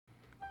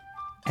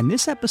And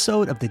this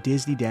episode of the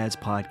Disney Dads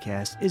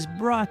podcast is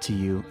brought to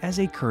you as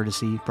a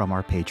courtesy from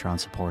our Patreon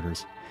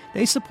supporters.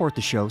 They support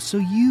the show so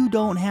you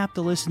don't have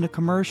to listen to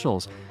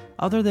commercials,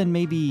 other than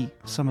maybe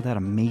some of that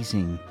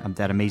amazing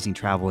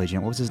travel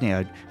agent. What was his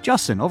name?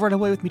 Justin, over at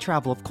Away With Me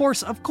Travel. Of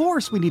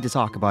course, we need to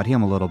talk about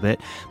him a little bit.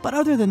 But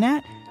other than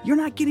that, you're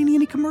not getting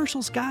any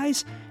commercials,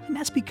 guys. And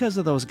that's because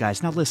of those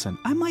guys. Now listen,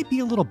 I might be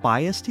a little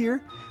biased here,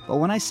 but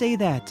when I say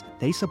that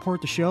they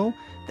support the show,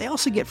 they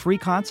also get free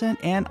content,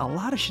 and a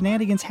lot of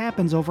shenanigans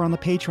happens over on the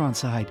Patreon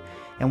side.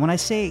 And when I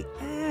say,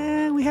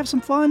 we have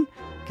some fun,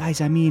 guys,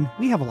 I mean,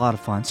 we have a lot of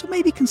fun, so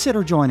maybe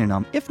consider joining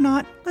them. If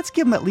not, let's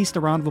give them at least a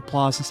round of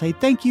applause and say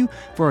thank you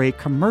for a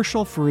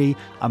commercial-free,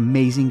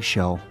 amazing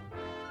show.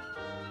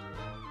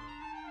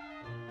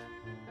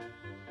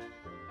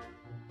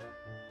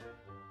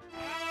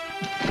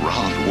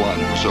 Round one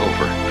was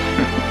over.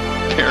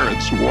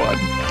 Parents won.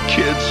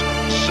 Kids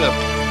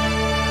sipped.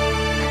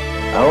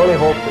 I only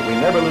hope that we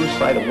never lose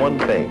sight of one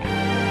thing,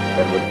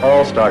 that it was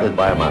all started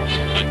by a mouse.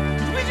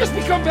 Did we just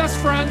become best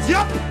friends?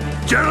 Yep!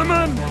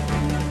 Gentlemen,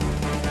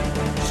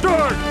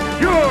 start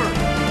your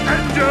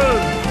engine!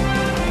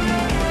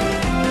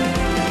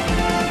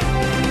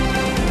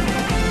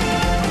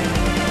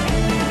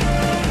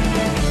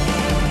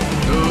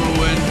 To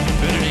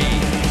infinity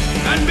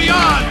and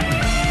beyond!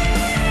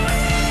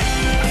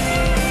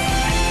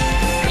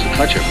 There's a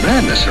touch of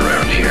madness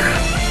around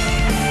here.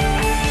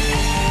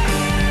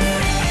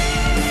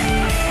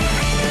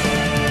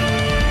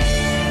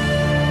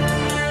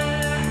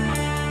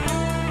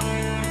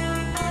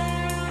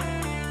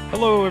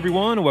 Hello,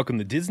 everyone, and welcome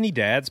to Disney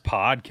Dads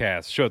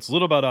Podcast. Show it's a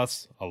little about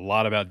us, a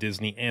lot about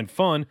Disney, and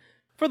fun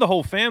for the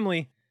whole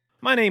family.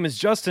 My name is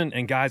Justin,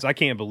 and guys, I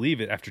can't believe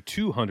it. After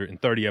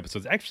 230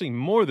 episodes, actually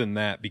more than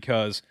that,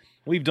 because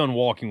we've done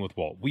Walking with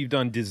Walt, we've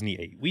done Disney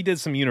 8, we did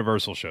some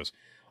Universal shows,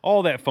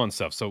 all that fun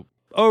stuff. So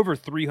over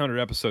 300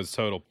 episodes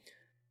total.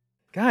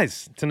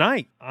 Guys,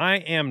 tonight I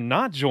am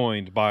not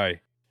joined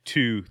by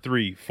 2,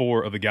 3,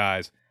 4 of the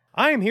guys.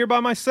 I am here by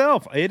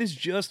myself. It is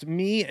just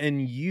me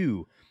and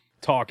you,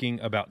 talking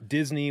about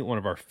Disney, one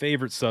of our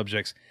favorite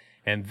subjects,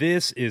 and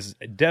this is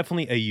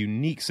definitely a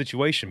unique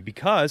situation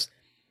because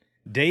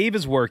Dave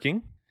is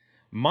working,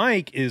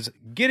 Mike is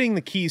getting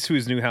the keys to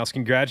his new house.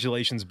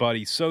 Congratulations,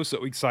 buddy. So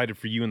excited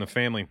for you and the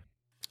family.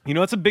 You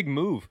know, it's a big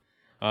move,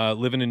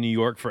 living in New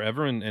York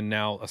forever and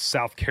now a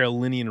South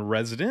Carolinian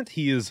resident.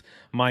 He is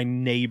my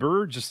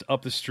neighbor just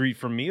up the street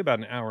from me, about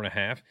an hour and a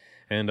half,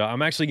 and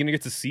I'm actually going to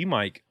get to see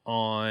Mike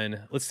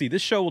on, let's see,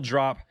 this show will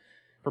drop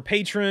for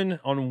Patreon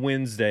on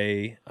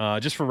Wednesday.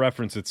 Just for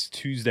reference, it's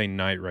Tuesday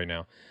night right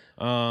now.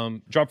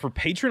 Drop for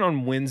Patreon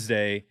on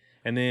Wednesday,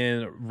 and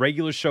then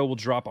regular show will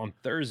drop on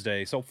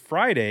Thursday. So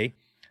Friday,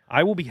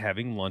 I will be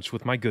having lunch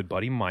with my good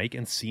buddy Mike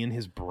and seeing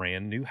his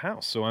brand new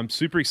house. So I'm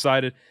super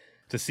excited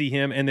to see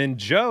him. And then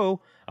Joe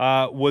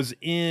was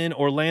in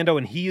Orlando,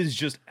 and he is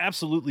just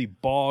absolutely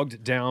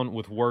bogged down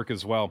with work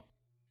as well.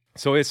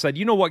 So I said,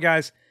 you know what,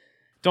 guys?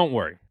 Don't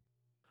worry.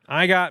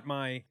 I got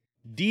my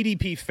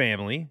DDP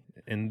family,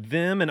 and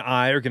them and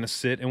I are going to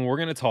sit and we're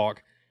going to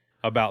talk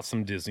about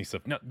some Disney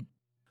stuff. Now,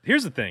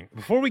 here's the thing.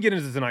 Before we get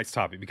into tonight's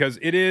topic, because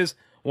it is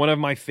one of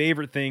my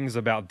favorite things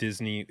about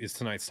Disney is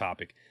tonight's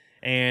topic.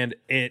 And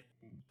it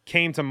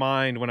came to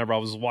mind whenever I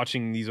was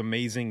watching these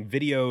amazing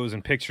videos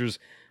and pictures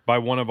by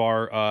one of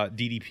our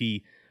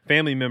DDP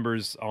family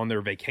members on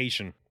their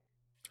vacation.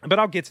 But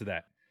I'll get to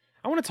that.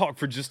 I want to talk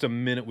for just a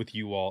minute with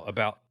you all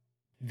about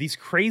these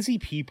crazy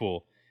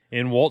people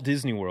in Walt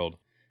Disney World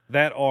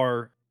that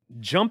are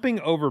jumping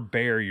over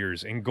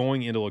barriers and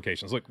going into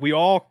locations. Look, we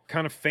all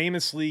kind of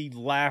famously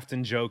laughed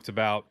and joked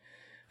about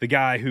the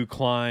guy who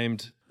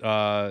climbed,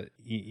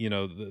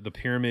 the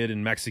pyramid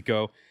in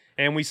Mexico,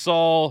 and we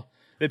saw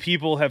that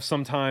people have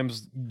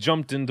sometimes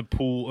jumped into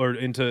pool or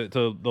into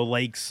the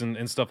lakes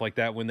and stuff like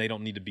that when they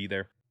don't need to be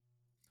there.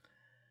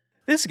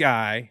 This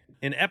guy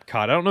in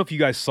Epcot, I don't know if you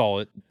guys saw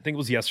it. I think it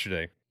was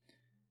yesterday.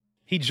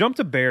 He jumped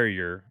a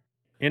barrier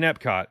in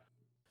Epcot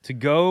to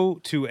go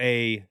to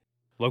a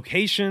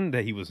location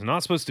that he was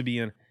not supposed to be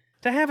in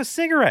to have a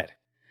cigarette.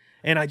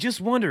 And I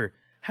just wonder,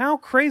 how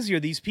crazy are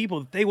these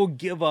people that they will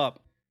give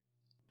up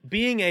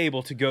being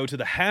able to go to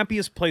the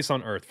happiest place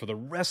on earth for the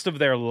rest of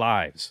their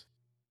lives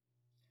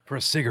for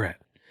a cigarette?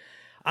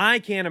 I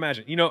can't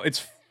imagine. You know,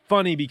 it's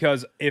funny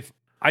because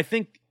I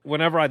think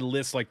whenever I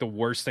list like the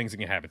worst things that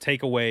can happen,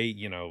 take away,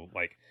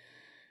 like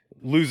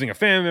losing a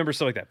family member,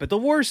 stuff like that. But the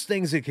worst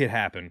things that could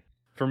happen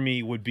for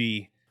me would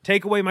be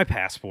take away my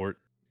passport,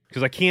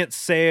 because I can't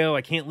sail,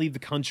 I can't leave the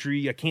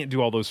country, I can't do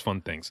all those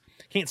fun things.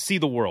 I can't see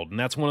the world, and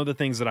that's one of the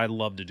things that I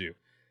love to do.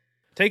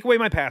 Take away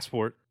my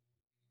passport,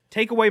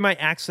 take away my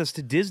access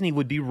to Disney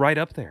would be right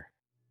up there.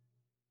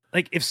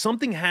 Like, if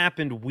something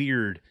happened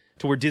weird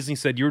to where Disney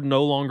said you're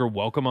no longer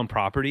welcome on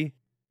property,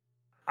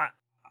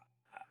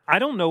 I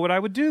don't know what I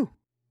would do.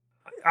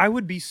 I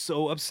would be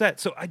so upset.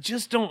 So I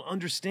just don't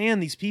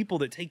understand these people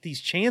that take these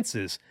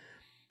chances.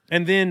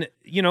 And then,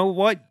 you know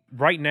what?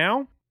 Right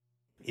now,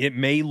 it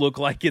may look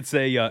like it's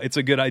a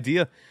good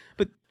idea,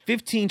 but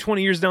 15,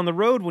 20 years down the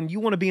road, when you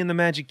want to be in the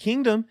Magic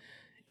Kingdom,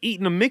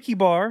 eating a Mickey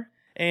bar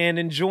and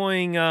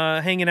enjoying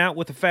hanging out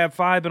with the Fab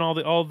Five and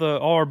all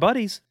our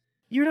buddies,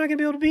 you're not going to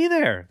be able to be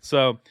there.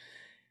 So,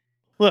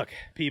 look,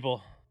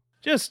 people,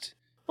 just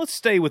let's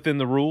stay within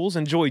the rules.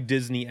 Enjoy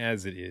Disney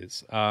as it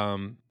is.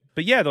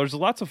 But yeah, there's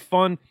lots of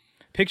fun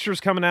pictures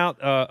coming out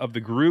of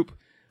the group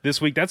this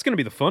week. That's going to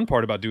be the fun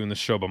part about doing this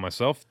show by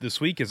myself this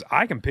week is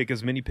I can pick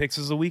as many picks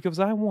a week as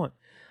I want.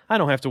 I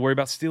don't have to worry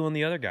about stealing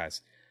the other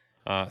guys.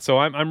 So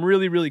I'm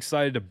really, really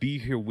excited to be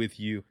here with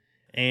you.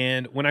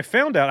 And when I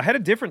found out, I had a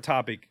different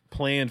topic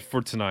planned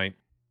for tonight,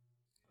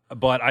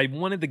 but I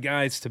wanted the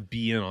guys to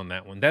be in on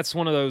that one. That's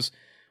one of those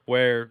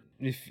where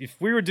if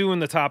we were doing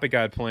the topic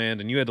I had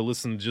planned and you had to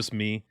listen to just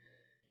me,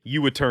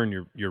 you would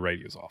turn your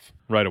radios off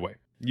right away.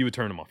 You would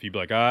turn them off. You'd be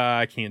like,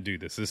 I can't do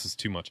this. This is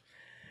too much.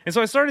 And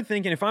so I started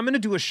thinking, if I'm going to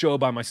do a show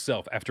by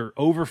myself after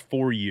over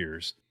 4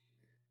 years,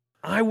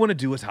 I want to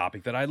do a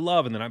topic that I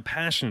love and that I'm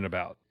passionate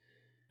about.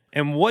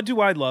 And what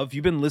do I love?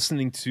 You've been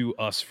listening to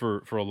us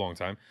for a long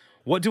time.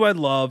 What do I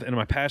love and am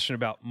I passionate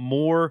about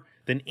more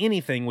than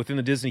anything within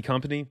the Disney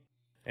company?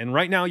 And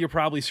right now you're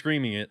probably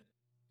screaming it.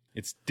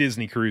 It's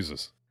Disney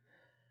Cruises.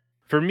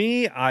 For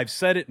me, I've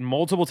said it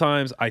multiple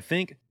times. I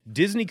think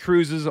Disney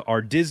Cruises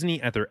are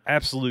Disney at their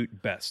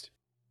absolute best.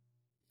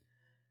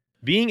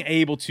 Being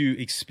able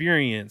to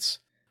experience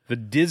the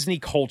Disney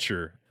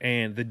culture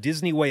and the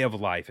Disney way of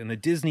life and the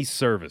Disney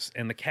service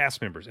and the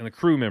cast members and the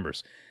crew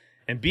members,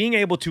 and being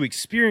able to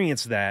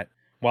experience that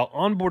while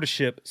on board a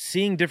ship,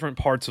 seeing different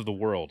parts of the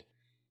world,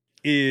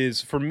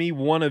 is, for me,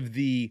 one of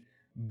the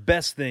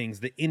best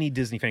things that any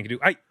Disney fan can do.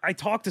 I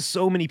talked to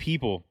so many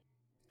people.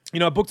 You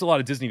know, I booked a lot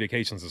of Disney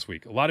vacations this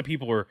week. A lot of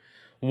people are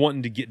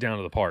wanting to get down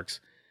to the parks.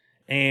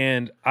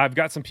 And I've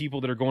got some people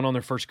that are going on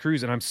their first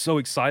cruise, and I'm so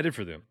excited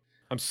for them.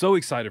 I'm so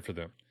excited for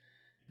them.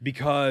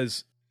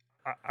 Because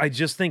I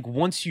just think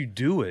once you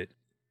do it,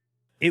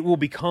 it will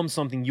become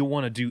something you'll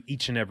want to do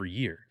each and every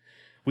year.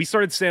 We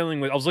started sailing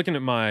with, I was looking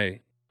at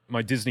my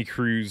Disney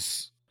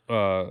Cruise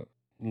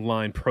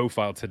line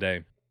profile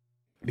today,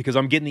 because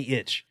I'm getting the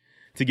itch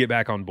to get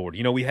back on board.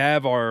 You know, we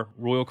have our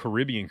Royal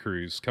Caribbean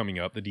cruise coming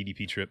up, the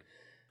DDP trip.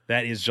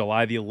 That is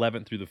July the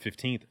 11th through the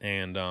 15th.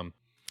 And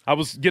I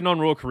was getting on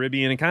Royal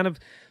Caribbean and kind of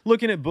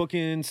looking at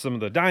booking some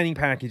of the dining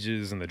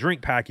packages and the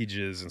drink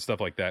packages and stuff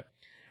like that.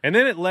 And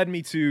then it led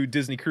me to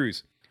Disney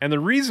Cruise. And the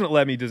reason it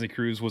led me to Disney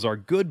Cruise was our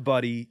good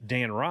buddy,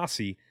 Dan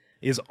Rossi,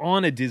 is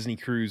on a Disney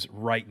cruise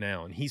right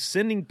now. And he's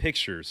sending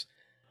pictures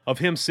of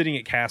him sitting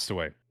at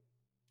Castaway.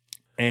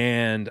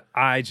 And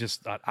I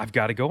just thought, I've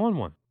got to go on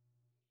one.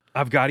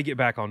 I've got to get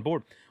back on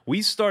board.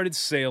 We started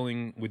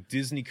sailing with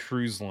Disney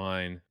Cruise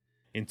Line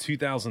in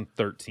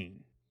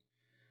 2013.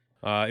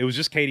 It was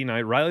just Katie and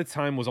I. Riley at the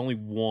time was only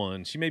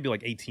 1. She may be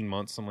like 18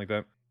 months, something like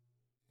that.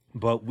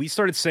 But we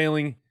started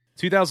sailing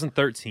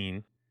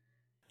 2013.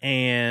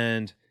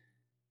 And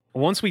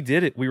once we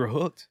did it, we were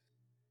hooked.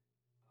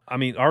 I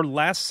mean, our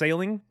last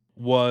sailing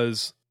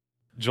was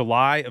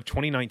July of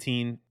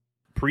 2019,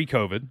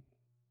 pre-COVID.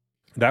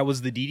 That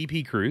was the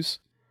DDP cruise.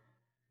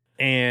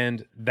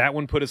 And that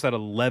one put us at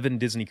 11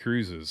 Disney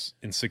cruises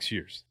in 6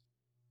 years.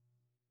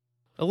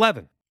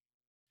 11.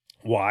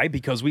 Why?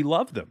 Because we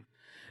love them.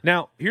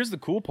 Now, here's the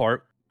cool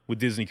part with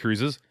Disney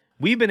cruises.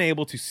 We've been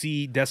able to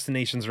see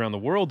destinations around the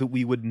world that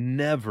we would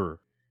never,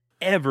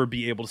 ever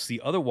be able to see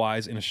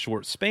otherwise in a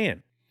short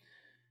span.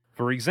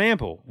 For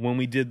example, when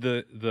we did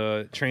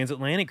the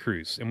transatlantic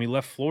cruise and we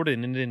left Florida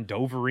and ended in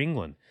Dover,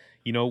 England,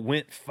 you know,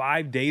 went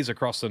 5 days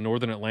across the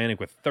northern Atlantic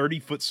with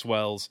 30-foot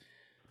swells,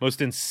 most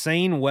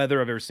insane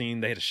weather I've ever seen.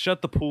 They had to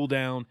shut the pool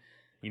down.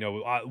 You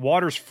know,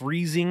 water's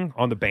freezing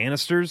on the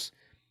banisters.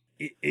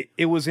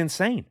 It was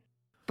insane,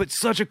 but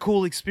such a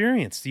cool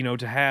experience, you know,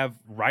 to have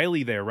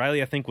Riley there.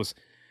 Riley, I think, was,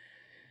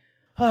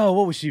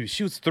 what was she?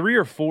 She was 3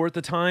 or 4 at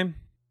the time.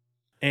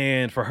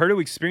 And for her to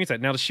experience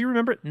that, now, does she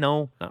remember it?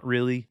 No, not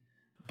really.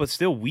 But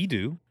still, we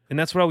do. And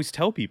that's what I always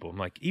tell people. I'm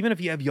like, even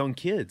if you have young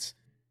kids,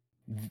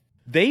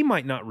 they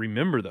might not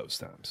remember those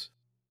times,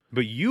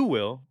 but you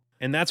will.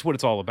 And that's what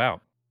it's all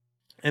about.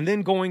 And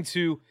then going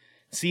to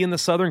see in the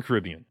Southern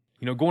Caribbean,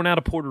 you know, going out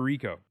of Puerto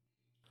Rico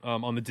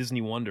on the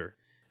Disney Wonder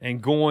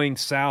and going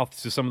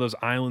south to some of those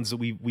islands that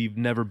we've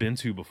never been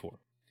to before.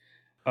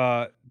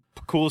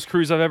 Coolest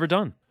cruise I've ever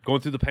done,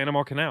 going through the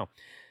Panama Canal.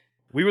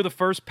 We were the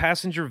first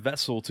passenger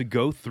vessel to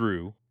go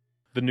through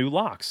the new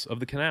locks of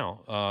the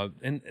canal.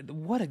 And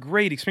what a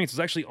great experience. It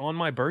was actually on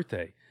my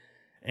birthday.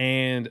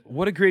 And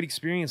what a great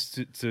experience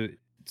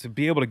to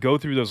be able to go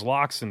through those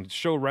locks and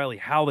show Riley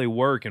how they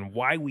work and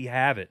why we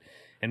have it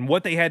and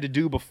what they had to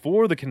do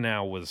before the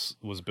canal was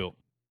built.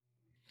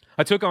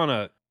 I took on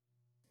it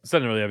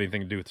doesn't really have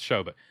anything to do with the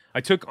show, but I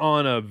took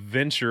on a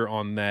venture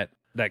on that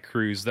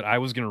cruise that I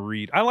was going to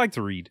read. I like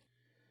to read.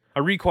 I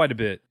read quite a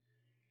bit.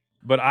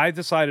 But I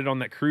decided on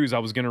that cruise I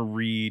was going to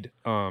read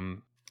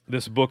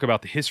this book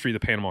about the history of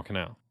the Panama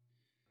Canal.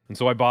 And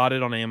so I bought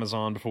it on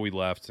Amazon before we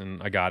left,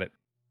 and I got it.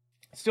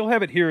 I still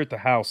have it here at the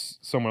house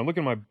somewhere. I'm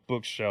looking at my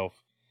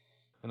bookshelf,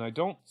 and I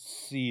don't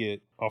see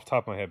it off the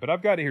top of my head, but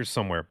I've got it here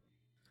somewhere.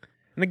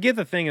 And I get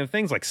the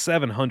thing's like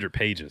 700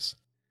 pages.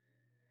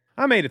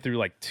 I made it through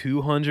like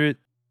 200,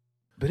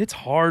 but it's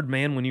hard,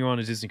 man, when you're on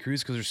a Disney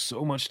cruise because there's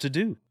so much to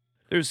do.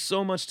 There's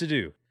so much to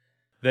do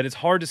that it's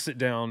hard to sit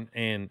down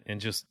and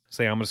just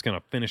say, I'm just going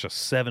to finish a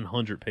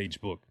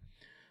 700-page book.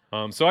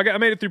 So I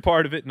made it through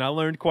part of it, and I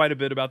learned quite a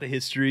bit about the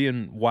history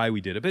and why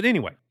we did it. But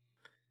anyway,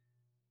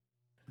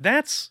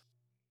 that's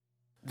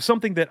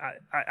something that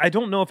I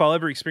don't know if I'll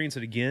ever experience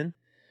it again,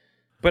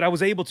 but I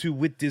was able to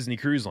with Disney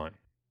Cruise Line.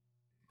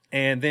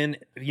 And then,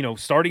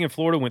 starting in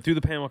Florida, went through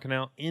the Panama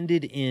Canal,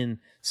 ended in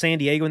San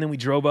Diego, and then we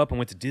drove up and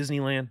went to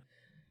Disneyland.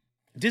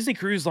 Disney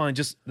Cruise Line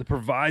just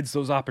provides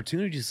those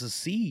opportunities to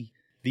see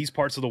these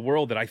parts of the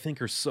world that I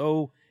think are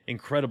so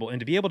incredible, and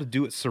to be able to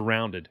do it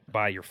surrounded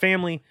by your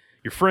family,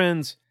 your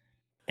friends,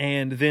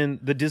 and then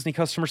the Disney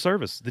customer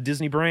service, the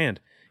Disney brand.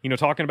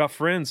 Talking about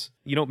friends,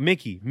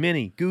 Mickey,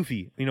 Minnie,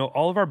 Goofy,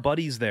 all of our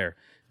buddies there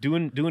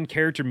doing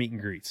character meet and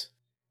greets.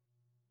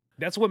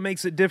 That's what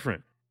makes it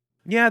different.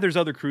 Yeah, there's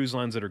other cruise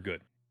lines that are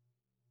good,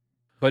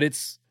 but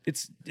it's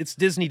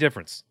Disney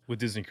difference with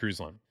Disney Cruise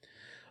Line.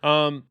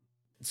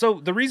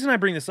 So the reason I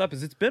bring this up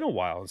is it's been a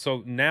while. And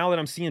so now that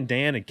I'm seeing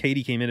Dan, and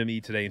Katie came into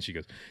me today and she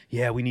goes,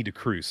 yeah, we need to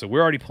cruise. So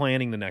we're already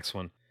planning the next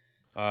one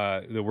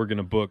that we're going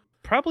to book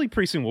probably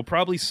pretty soon. We'll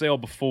probably sail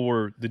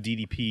before the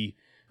DDP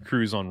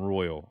cruise on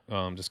Royal,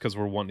 just because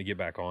we're wanting to get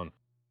back on.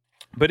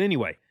 But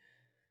anyway,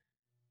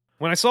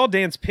 when I saw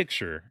Dan's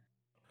picture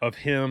of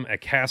him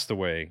at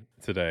Castaway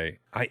today,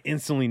 I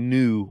instantly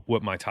knew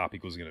what my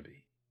topic was going to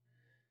be.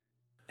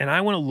 And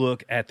I want to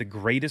look at the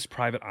greatest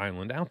private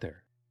island out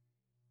there.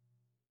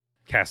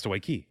 Castaway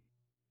Cay.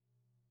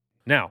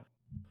 Now,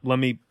 let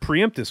me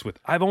preempt this with,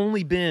 I've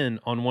only been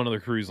on one other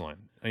cruise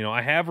line.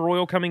 I have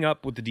Royal coming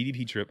up with the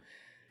DDP trip.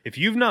 If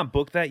you've not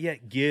booked that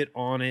yet, get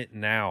on it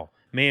now.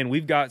 Man,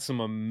 we've got some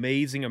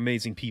amazing,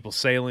 amazing people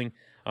sailing.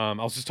 I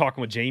was just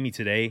talking with Jamie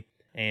today,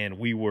 and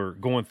we were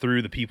going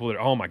through the people that,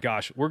 oh my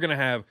gosh, we're going to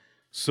have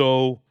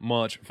so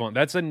much fun.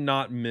 That's a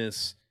not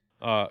miss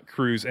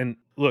cruise. And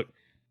look,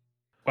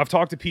 I've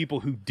talked to people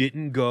who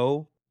didn't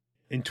go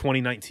in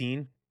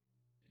 2019,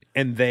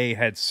 and they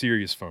had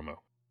serious FOMO.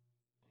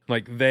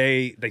 Like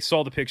they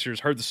saw the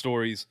pictures, heard the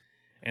stories,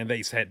 and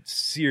they had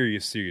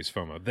serious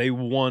FOMO. They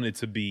wanted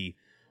to be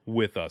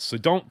with us. So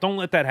don't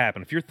let that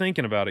happen. If you're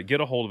thinking about it,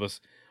 get a hold of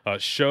us,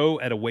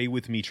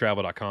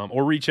 show@awaywithmetravel.com,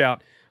 or reach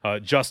out,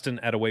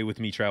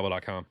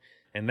 Justin@awaywithmetravel.com,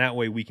 and that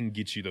way we can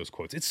get you those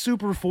quotes. It's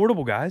super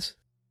affordable, guys.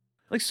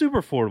 Like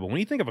super affordable. When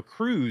you think of a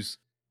cruise,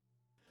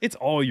 it's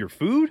all your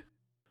food.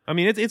 I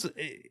mean, it's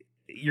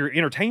your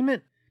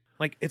entertainment.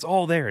 Like, it's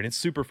all there, and it's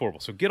super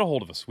affordable. So get a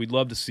hold of us. We'd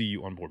love to see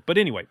you on board. But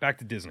anyway, back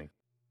to Disney.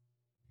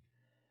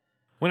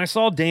 When I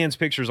saw Dan's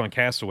pictures on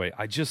Castaway,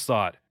 I just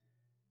thought,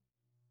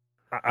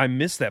 I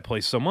miss that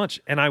place so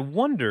much. And I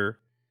wonder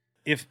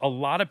if a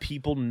lot of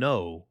people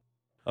know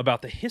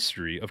about the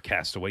history of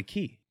Castaway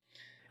Cay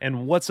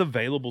and what's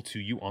available to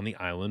you on the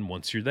island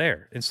once you're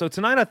there. And so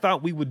tonight I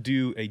thought we would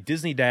do a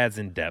Disney Dads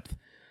in depth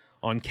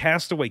on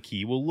Castaway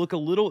Cay. We'll look a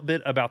little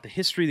bit about the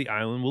history of the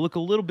island. We'll look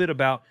a little bit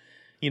about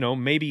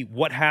maybe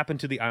what happened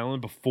to the island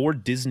before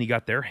Disney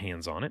got their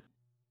hands on it.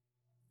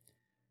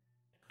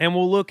 And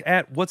we'll look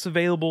at what's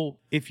available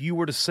if you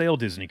were to sail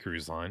Disney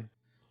Cruise Line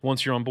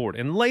once you're on board.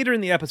 And later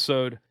in the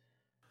episode,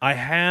 I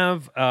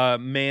have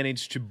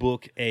managed to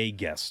book a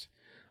guest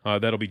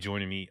that'll be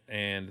joining me.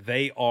 And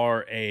they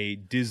are a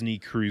Disney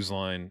Cruise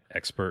Line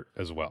expert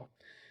as well.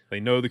 They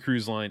know the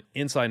cruise line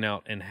inside and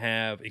out and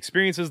have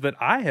experiences that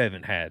I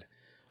haven't had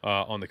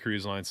on the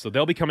cruise line. So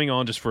they'll be coming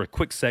on just for a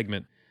quick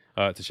segment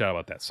to chat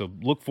about that. So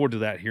look forward to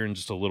that here in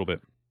just a little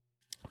bit.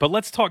 But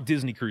let's talk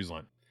Disney Cruise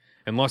Line,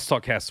 and let's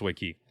talk Castaway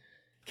Cay.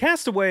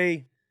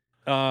 Castaway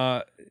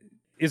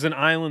is an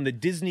island that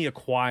Disney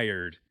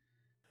acquired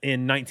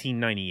in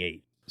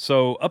 1998.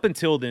 So up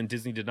until then,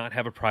 Disney did not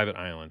have a private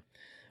island.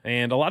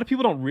 And a lot of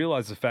people don't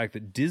realize the fact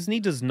that Disney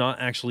does not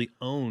actually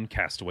own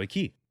Castaway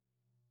Cay.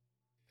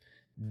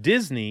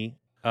 Disney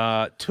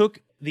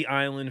took the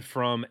island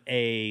from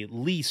a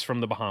lease from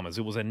the Bahamas.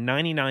 It was a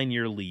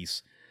 99-year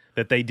lease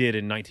that they did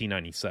in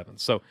 1997.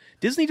 So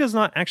Disney does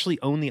not actually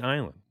own the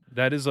island.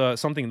 That is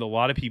something that a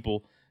lot of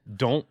people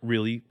don't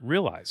really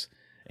realize.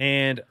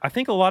 And I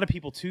think a lot of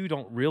people, too,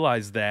 don't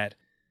realize that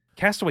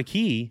Castaway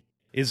Cay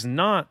is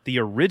not the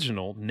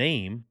original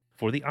name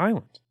for the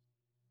island.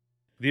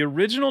 The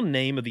original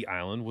name of the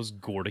island was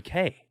Gorda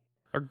Cay,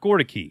 or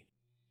Gorda Cay.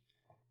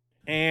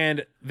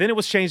 And then it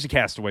was changed to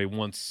Castaway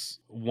once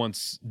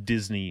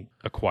Disney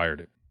acquired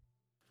it.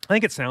 I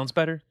think it sounds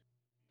better.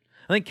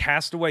 I think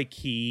Castaway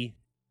Cay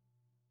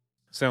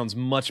sounds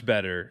much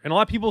better. And a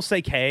lot of people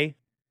say K,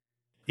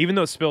 even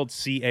though it's spelled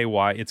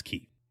C-A-Y, it's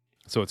Key.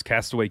 So it's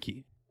Castaway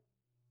Cay.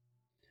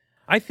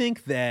 I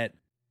think that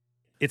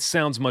it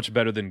sounds much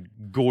better than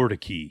Gorda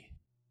Cay.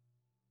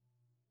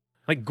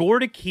 Like,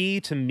 Gorda Cay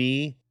to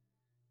me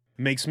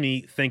makes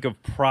me think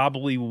of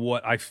probably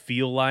what I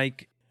feel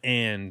like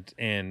and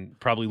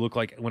probably look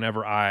like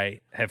whenever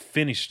I have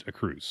finished a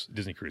cruise,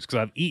 Disney cruise, because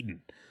I've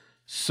eaten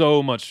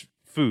so much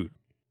food.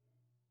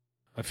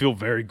 I feel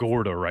very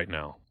Gorda right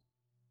now.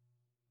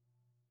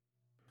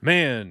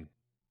 Man,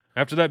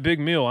 After that big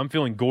meal, I'm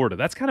feeling Gorda.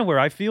 That's kind of where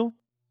I feel.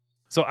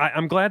 So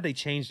I'm glad they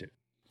changed it.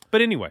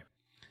 But anyway,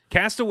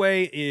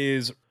 Castaway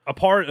is a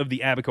part of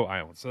the Abaco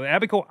Islands. So the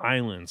Abaco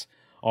Islands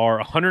are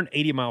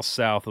 180 miles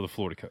south of the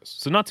Florida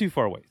coast. So not too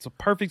far away. It's a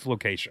perfect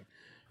location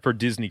for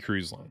Disney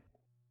Cruise Line.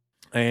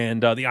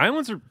 And the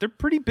islands, they're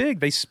pretty big.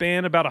 They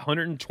span about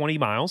 120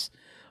 miles.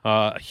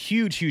 A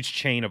huge, huge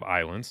chain of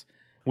islands,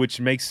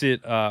 which makes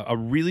it a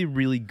really,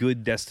 really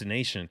good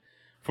destination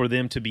for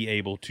them to be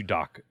able to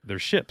dock their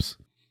ships.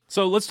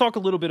 So let's talk a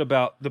little bit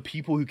about the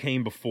people who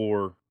came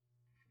before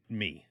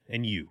me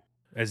and you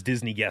as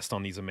Disney guests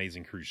on these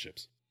amazing cruise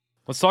ships.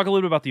 Let's talk a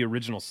little bit about the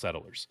original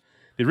settlers.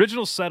 The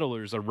original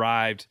settlers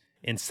arrived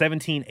in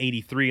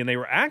 1783, and they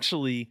were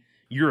actually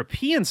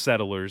European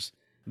settlers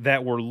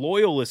that were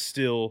loyalists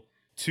still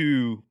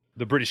to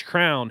the British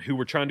Crown, who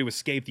were trying to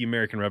escape the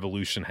American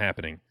Revolution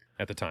happening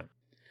at the time.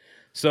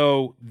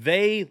 So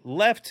they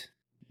left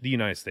the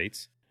United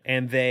States,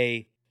 and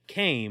they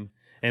came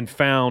and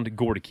found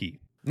Gorda Key.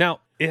 Now,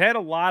 it had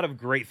a lot of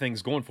great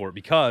things going for it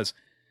because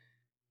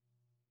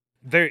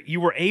you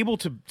were able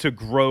to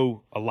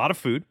grow a lot of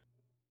food.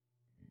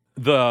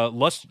 The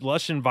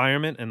lush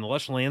environment and the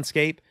lush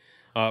landscape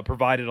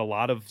provided a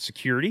lot of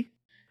security.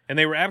 And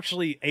they were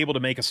actually able to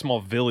make a small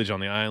village on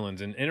the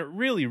islands. And it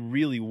really,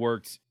 really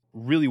worked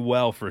really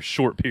well for a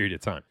short period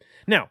of time.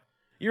 Now,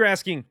 you're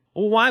asking,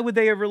 well, why would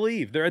they ever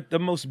leave? They're at the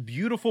most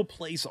beautiful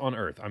place on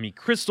earth. I mean,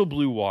 crystal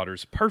blue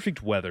waters,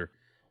 perfect weather.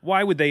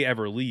 Why would they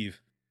ever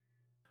leave?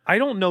 I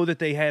don't know that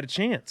they had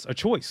a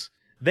choice.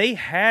 They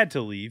had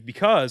to leave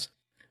because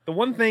the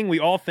one thing we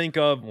all think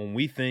of when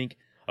we think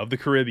of the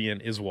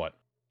Caribbean is what?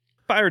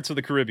 Pirates of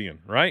the Caribbean,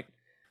 right?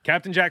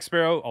 Captain Jack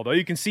Sparrow, although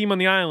you can see him on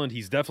the island,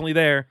 he's definitely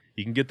there.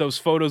 You can get those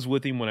photos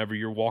with him whenever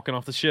you're walking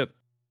off the ship.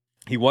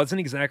 He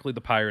wasn't exactly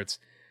the pirates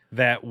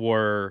that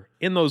were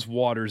in those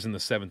waters in the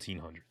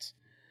 1700s.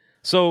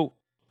 So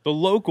the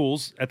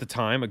locals at the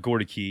time at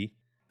Gorda Key,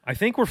 I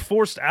think, were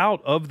forced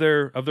out of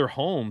their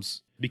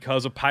homes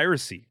because of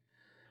piracy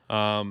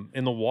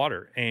in the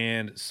water.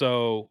 And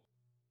so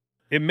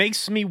it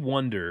makes me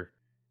wonder,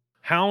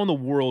 how in the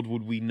world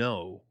would we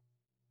know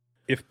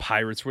if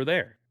pirates were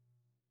there?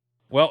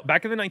 Well,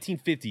 back in the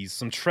 1950s,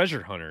 some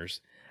treasure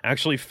hunters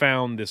actually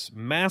found this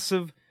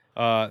massive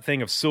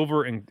thing of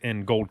silver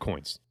and gold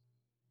coins.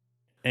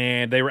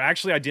 And they were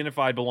actually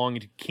identified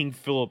belonging to King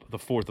Philip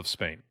IV of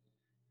Spain.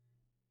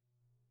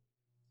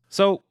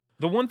 So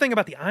the one thing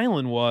about the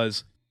island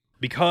was,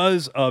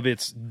 because of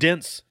its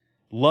dense,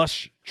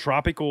 lush,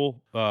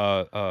 tropical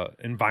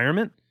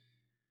environment,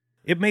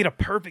 it made a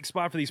perfect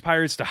spot for these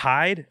pirates to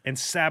hide and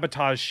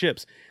sabotage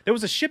ships. There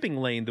was a shipping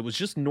lane that was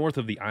just north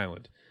of the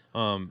island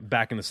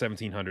back in the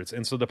 1700s.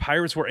 And so the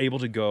pirates were able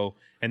to go,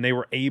 and they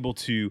were able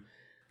to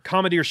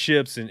commandeer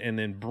ships and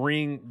then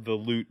bring the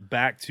loot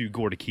back to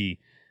Gorda Key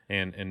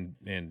and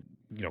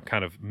you know,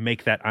 kind of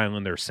make that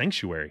island their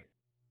sanctuary.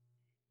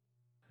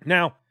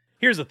 Now,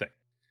 here's the thing.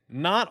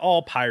 Not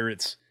all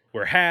pirates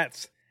wear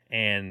hats,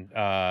 and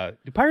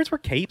do pirates wear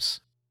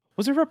capes?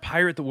 Was there ever a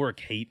pirate that wore a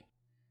cape?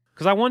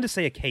 Because I wanted to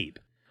say a cape.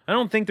 I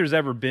don't think there's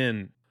ever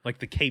been, like,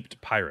 the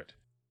caped pirate.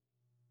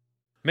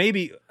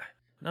 Maybe,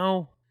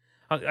 no.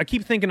 I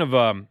keep thinking of,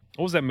 what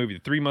was that movie?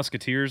 The Three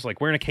Musketeers?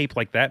 Like, wearing a cape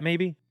like that,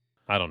 maybe?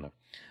 I don't know.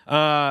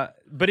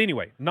 But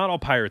anyway, not all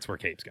pirates wear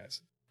capes,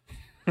 guys.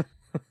 I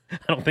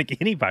don't think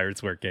any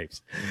pirates wear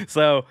capes.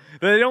 So,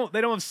 they don't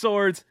have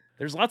swords.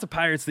 There's lots of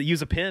pirates that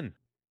use a pen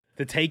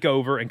to take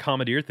over and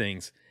commandeer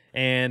things.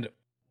 And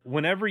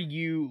whenever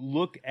you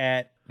look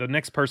at the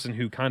next person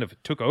who kind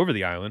of took over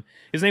the island,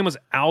 his name was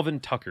Alvin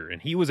Tucker,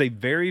 and he was a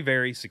very,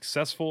 very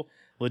successful,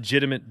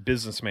 legitimate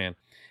businessman.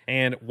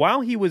 And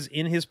while he was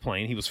in his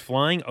plane, he was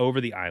flying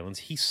over the islands,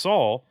 he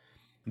saw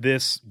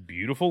this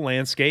beautiful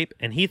landscape,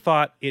 and he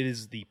thought it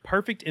is the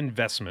perfect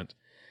investment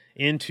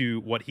into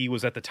what he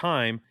was at the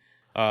time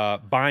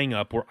buying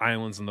up, were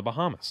islands in the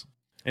Bahamas.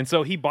 And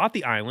so he bought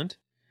the island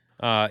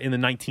in the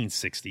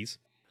 1960s,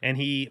 and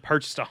he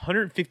purchased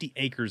 150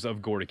 acres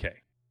of Gorda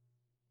Cay.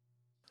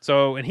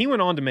 So, and he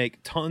went on to make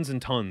tons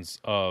and tons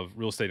of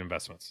real estate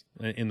investments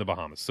in the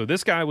Bahamas. So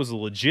this guy was a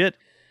legit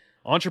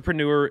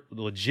entrepreneur,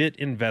 legit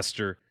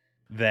investor,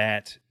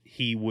 that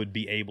he would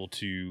be able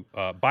to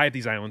buy up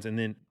these islands and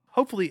then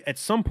hopefully at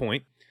some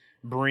point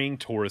bring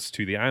tourists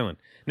to the island.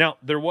 Now,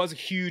 there was a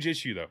huge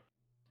issue though.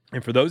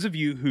 And for those of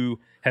you who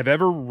have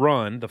ever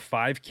run the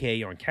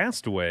 5K on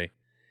Castaway,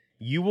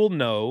 you will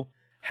know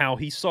how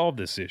he solved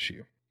this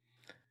issue.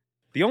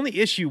 The only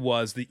issue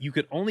was that you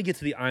could only get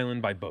to the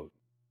island by boat.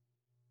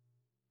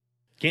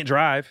 You can't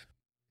drive,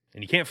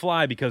 and you can't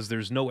fly because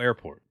there's no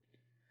airport.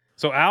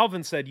 So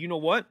Alvin said, you know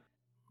what?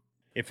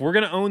 If we're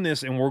going to own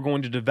this and we're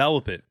going to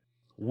develop it,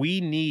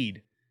 we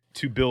need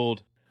to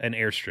build an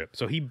airstrip.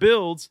 So he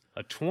builds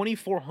a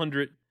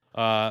 2,400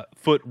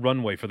 foot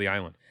runway for the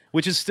island,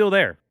 which is still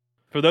there.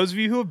 For those of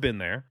you who have been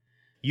there,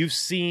 you've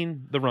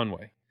seen the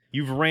runway.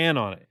 You've ran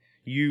on it.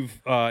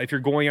 You've, if you're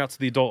going out to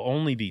the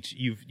adult-only beach,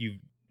 you've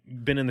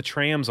been in the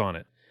trams on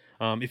it.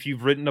 If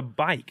you've ridden a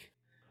bike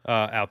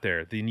out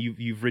there, then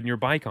you've ridden your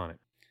bike on it.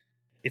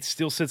 It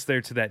still sits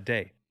there to that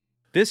day.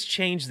 This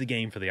changed the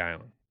game for the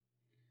island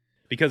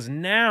because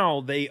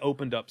now they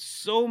opened up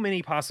so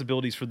many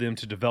possibilities for them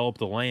to develop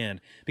the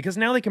land because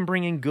now they can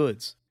bring in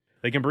goods.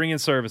 They can bring in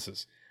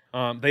services.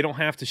 They don't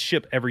have to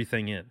ship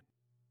everything in.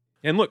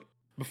 And look,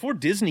 before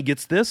Disney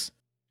gets this,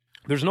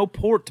 there's no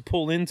port to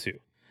pull into.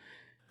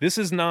 This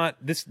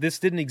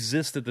didn't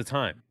exist at the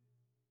time.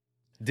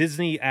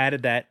 Disney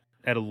added that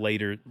at a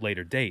later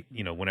date,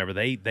 whenever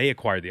they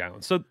acquired the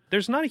island. So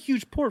there's not a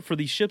huge port for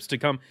these ships to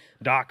come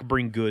dock,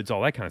 bring goods,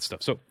 all that kind of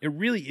stuff. So it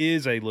really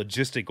is a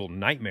logistical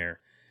nightmare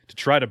to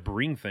try to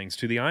bring things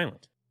to the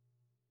island.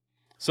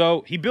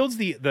 So he builds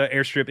the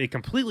airstrip. It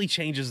completely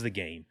changes the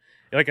game.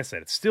 Like I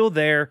said, it's still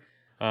there.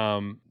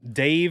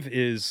 Dave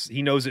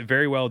he knows it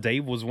very well.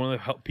 Dave was one of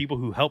the people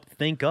who helped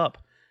think up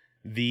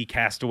the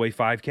Castaway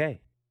 5K.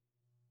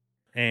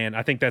 And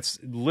I think that's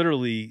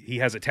literally, he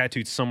has it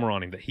tattooed somewhere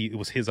on him that it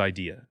was his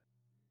idea.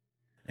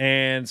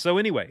 And so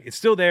anyway, it's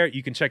still there.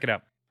 You can check it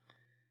out.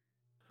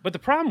 But the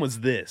problem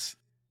was this.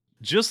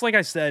 Just like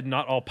I said,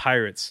 not all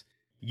pirates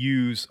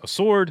use a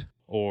sword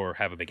or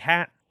have a big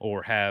hat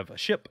or have a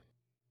ship.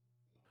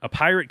 A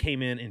pirate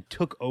came in and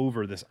took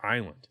over this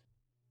island.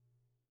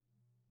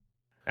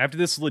 After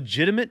this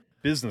legitimate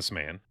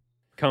businessman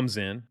comes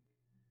in,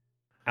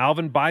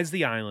 Alvin buys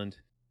the island.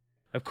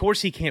 Of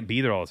course, he can't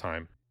be there all the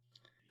time.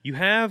 You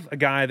have a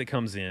guy that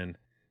comes in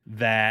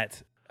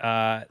that,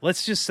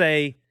 let's just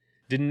say,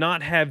 did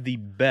not have the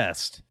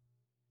best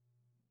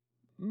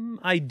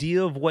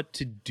idea of what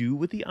to do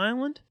with the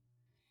island,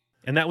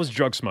 and that was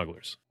drug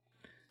smugglers.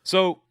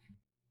 So,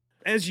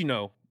 as you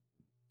know,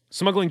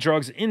 smuggling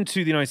drugs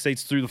into the United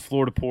States through the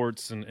Florida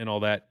ports and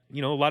all that, a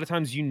lot of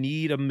times you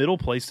need a middle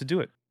place to do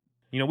it.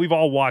 We've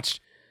all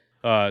watched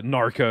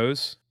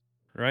Narcos,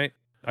 right?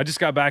 I just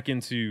got back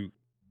into,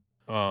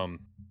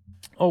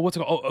 what's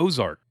it called?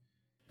 Ozark.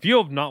 If you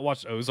have not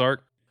watched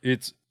Ozark,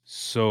 it's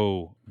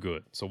so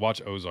good. So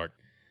watch Ozark.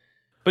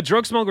 But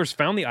drug smugglers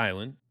found the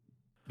island.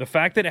 The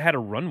fact that it had a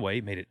runway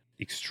made it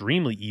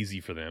extremely easy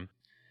for them.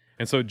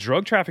 And so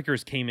drug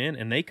traffickers came in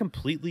and they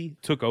completely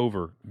took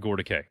over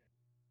Gorda Cay.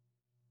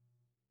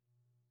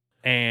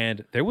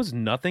 And there was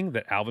nothing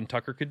that Alvin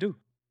Tucker could do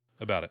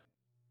about it.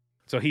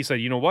 So he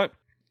said, you know what?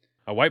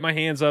 I wipe my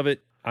hands of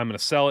it. I'm going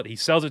to sell it. He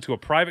sells it to a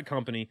private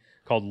company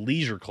called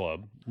Leisure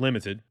Club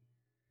Limited.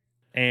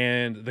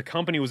 And the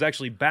company was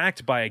actually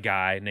backed by a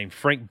guy named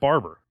Frank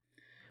Barber.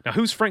 Now,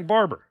 who's Frank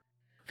Barber?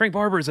 Frank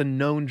Barber is a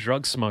known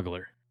drug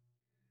smuggler.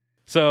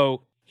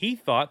 So he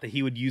thought that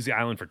he would use the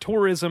island for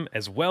tourism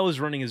as well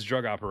as running his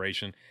drug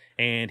operation.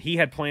 And he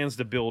had plans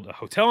to build a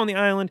hotel on the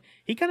island.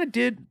 He kind of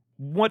did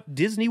what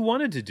Disney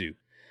wanted to do.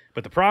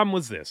 But the problem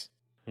was this.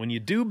 When you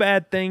do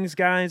bad things,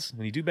 guys,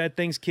 when you do bad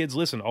things, kids,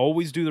 listen,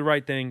 always do the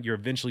right thing. You're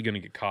eventually going to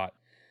get caught.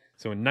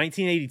 So in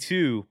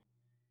 1982,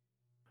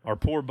 our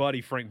poor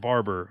buddy Frank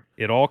Barber,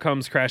 it all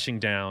comes crashing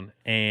down.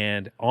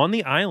 And on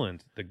the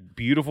island, the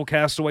beautiful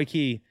Castaway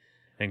Cay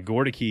and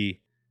Gorda Cay,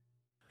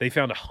 they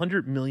found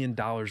 $100 million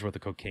worth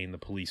of cocaine the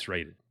police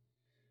raided.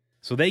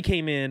 So they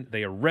came in,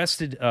 they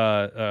arrested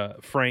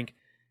Frank.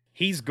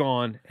 He's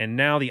gone, and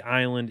now the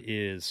island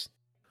is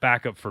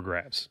back up for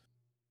grabs.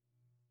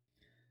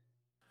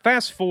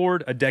 Fast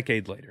forward a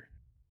decade later,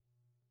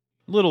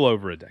 a little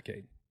over a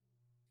decade.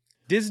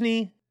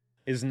 Disney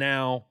is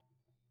now,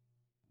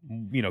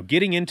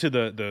 getting into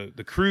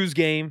the cruise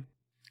game.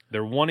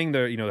 They're wanting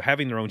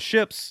having their own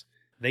ships.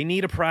 They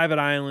need a private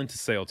island to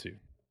sail to.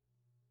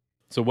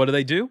 So what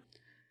do?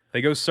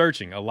 They go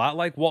searching, a lot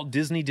like Walt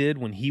Disney did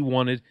when he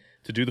wanted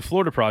to do the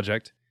Florida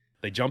Project.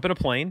 They jump in a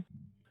plane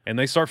and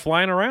they start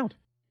flying around.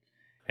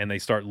 And they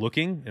start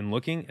looking and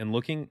looking and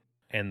looking,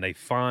 and they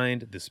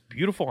find this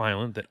beautiful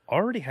island that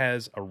already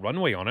has a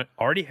runway on it,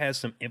 already has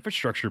some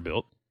infrastructure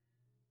built.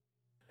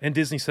 And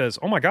Disney says,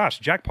 oh my gosh,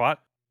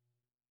 jackpot.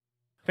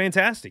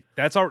 Fantastic.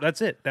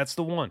 That's it. That's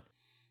the one.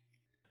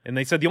 And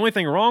they said the only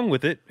thing wrong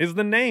with it is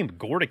the name,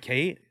 Gorda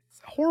Cay.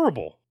 It's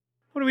horrible.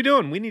 What are we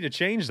doing? We need to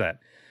change that.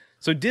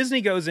 So Disney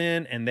goes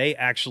in and they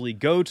actually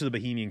go to the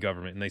Bahamian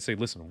government and they say,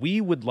 listen,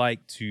 we would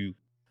like to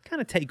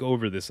kind of take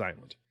over this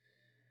island.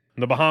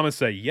 And the Bahamas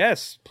say,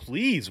 yes,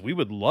 please, we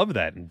would love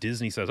that. And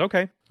Disney says,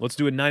 okay, let's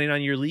do a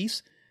 99-year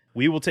lease.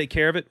 We will take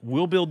care of it.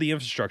 We'll build the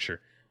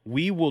infrastructure.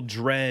 We will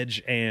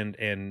dredge and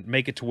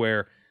make it to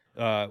where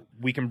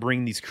we can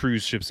bring these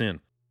cruise ships in.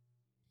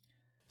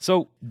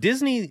 So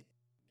Disney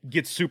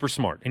gets super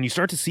smart. And you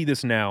start to see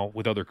this now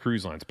with other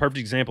cruise lines. A perfect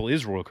example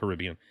is Royal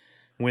Caribbean.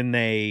 When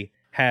they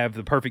have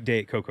the Perfect Day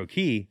at Coco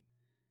Cay,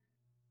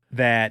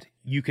 that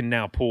you can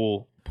now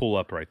pull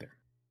up right there.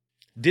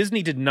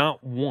 Disney did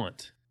not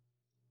want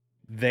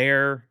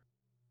their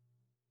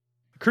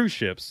cruise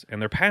ships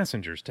and their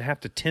passengers to have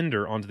to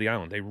tender onto the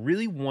island. They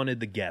really wanted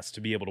the guests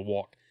to be able to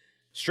walk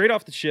straight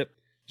off the ship,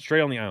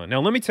 straight on the island.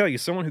 Now, let me tell you,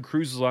 someone who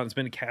cruises a lot and has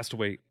been to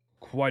Castaway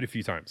quite a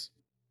few times.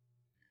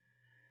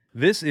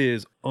 This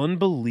is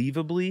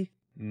unbelievably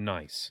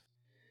nice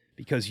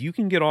because you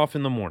can get off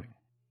in the morning.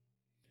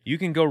 You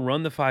can go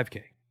run the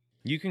 5K.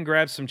 You can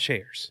grab some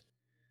chairs.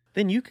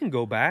 Then you can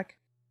go back,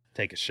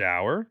 take a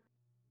shower,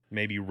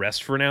 maybe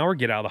rest for an hour,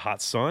 get out of the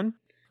hot sun,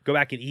 go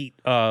back and eat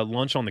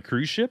lunch on the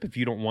cruise ship if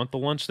you don't want the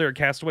lunch there at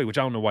Castaway, which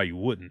I don't know why you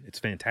wouldn't. It's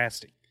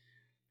fantastic.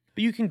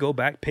 But you can go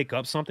back, pick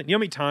up something. You know how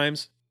many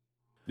times,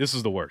 this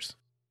is the worst,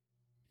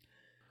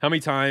 how many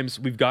times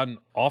we've gotten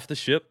off the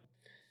ship,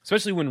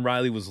 especially when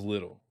Riley was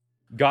little,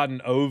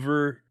 gotten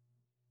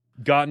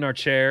in our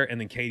chair, and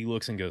then Katie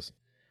looks and goes,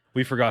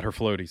 we forgot her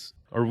floaties,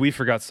 or we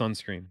forgot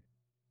sunscreen,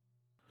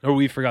 or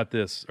we forgot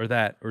this or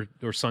that,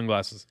 or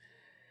sunglasses.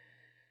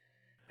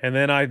 And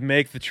then I'd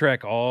make the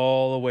trek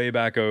all the way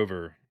back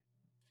over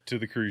to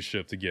the cruise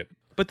ship to get.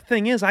 But the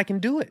thing is, I can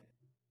do it.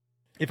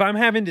 If I'm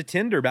having to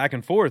tender back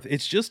and forth,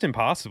 it's just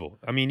impossible.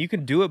 I mean, you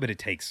can do it, but it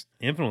takes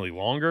infinitely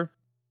longer.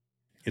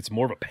 It's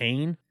more of a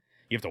pain.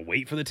 You have to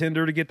wait for the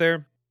tender to get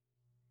there.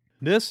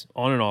 This,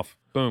 on and off.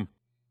 Boom.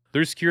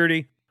 Through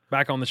security,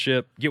 back on the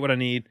ship, get what I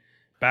need,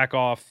 back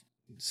off,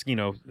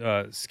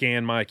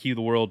 scan my Key of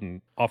the World,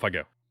 and off I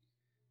go.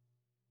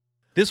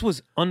 This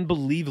was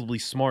unbelievably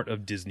smart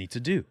of Disney to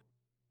do.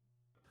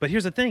 But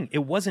here's the thing, it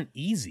wasn't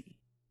easy.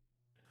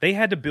 They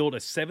had to build a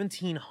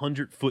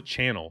 1,700-foot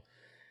channel,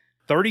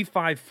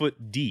 35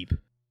 foot deep,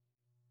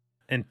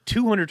 and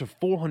 200 to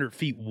 400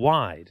 feet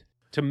wide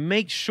to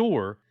make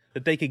sure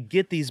that they could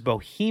get these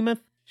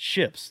behemoth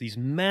ships, these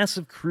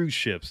massive cruise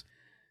ships,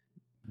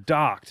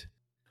 docked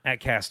at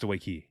Castaway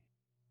Cay.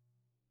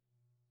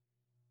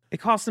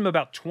 It cost them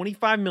about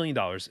 $25 million.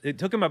 It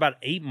took them about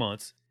 8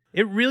 months.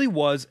 It really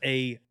was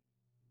an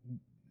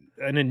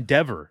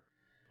endeavor,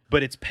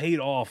 but it's paid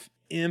off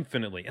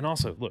infinitely. And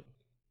also, look,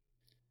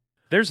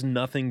 there's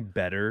nothing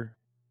better.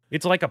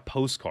 It's like a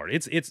postcard.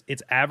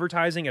 It's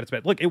advertising at its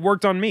best. Look, it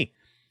worked on me.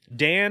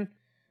 Dan,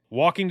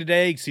 walking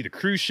today, you can see the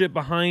cruise ship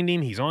behind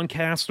him. He's on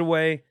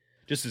Castaway.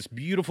 Just this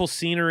beautiful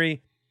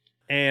scenery.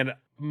 And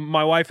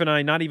my wife and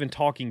I, not even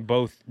talking,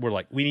 both were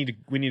like, we need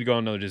to go on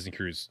another Disney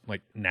cruise,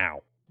 like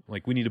now.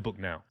 Like, we need to book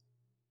now.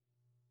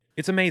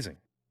 It's amazing.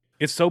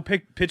 It's so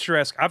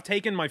picturesque. I've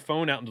taken my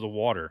phone out into the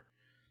water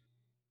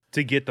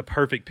to get the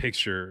perfect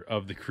picture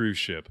of the cruise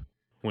ship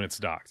when it's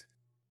docked.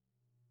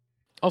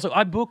 Also,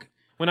 I book,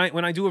 when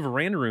I do a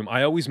veranda room,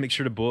 I always make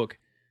sure to book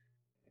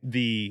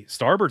the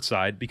starboard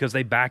side because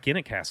they back in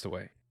at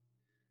Castaway.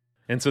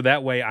 And so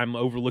that way I'm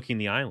overlooking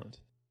the island.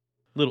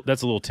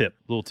 That's a little tip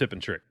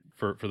and trick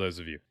for those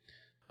of you.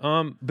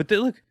 But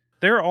look,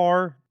 there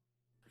are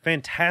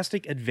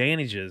fantastic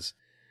advantages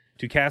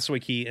to Castaway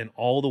Cay and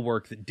all the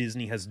work that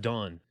Disney has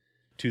done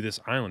to this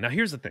island. Now,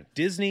 here's the thing.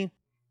 Disney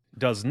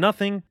does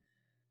nothing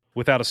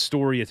without a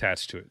story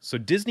attached to it. So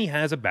Disney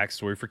has a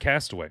backstory for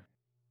Castaway.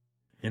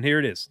 And here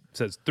it is. It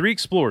says, 3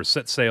 explorers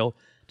set sail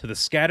to the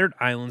scattered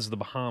islands of the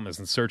Bahamas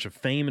in search of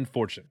fame and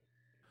fortune.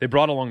 They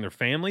brought along their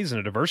families and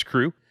a diverse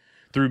crew.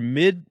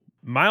 Through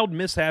mild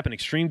mishap and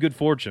extreme good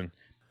fortune,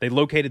 they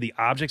located the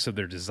objects of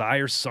their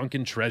desire,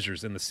 sunken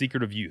treasures, and the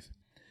secret of youth.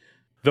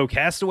 Though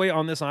castaway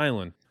on this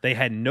island, they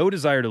had no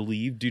desire to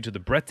leave due to the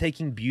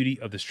breathtaking beauty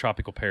of this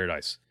tropical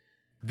paradise.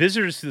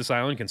 Visitors to this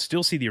island can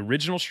still see the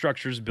original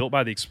structures built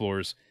by the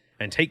explorers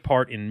and take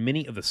part in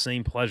many of the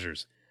same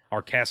pleasures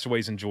our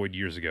castaways enjoyed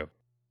years ago.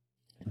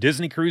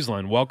 Disney Cruise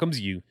Line welcomes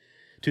you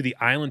to the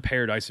island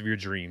paradise of your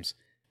dreams,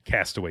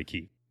 Castaway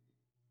Cay.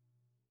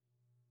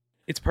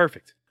 It's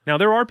perfect. Now,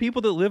 there are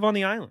people that live on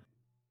the island.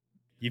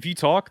 If you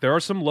talk, there are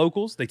some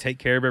locals. They take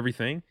care of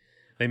everything.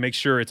 They make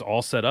sure it's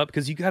all set up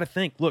because you got to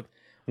think, look,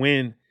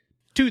 when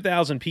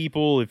 2,000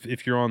 people,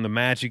 if you're on the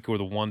Magic or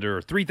the Wonder,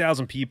 or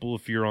 3,000 people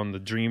if you're on the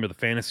Dream or the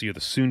Fantasy or the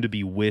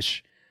soon-to-be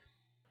Wish,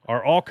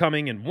 are all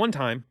coming in one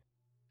time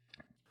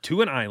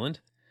to an island,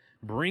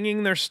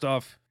 bringing their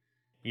stuff,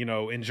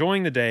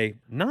 enjoying the day,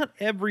 not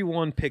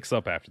everyone picks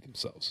up after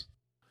themselves.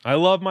 I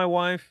love my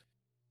wife.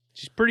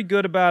 She's pretty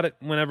good about it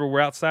whenever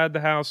we're outside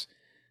the house.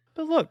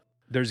 But look,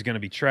 there's going to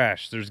be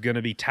trash. There's going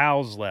to be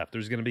towels left.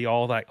 There's going to be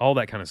all that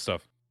kind of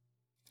stuff.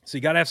 So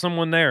you got to have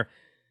someone there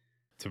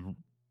to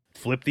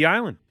flip the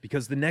island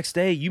because the next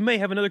day you may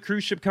have another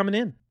cruise ship coming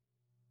in.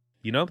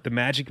 The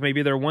Magic may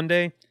be there one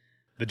day.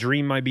 The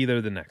Dream might be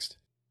there the next.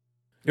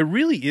 It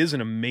really is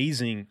an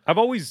amazing... I've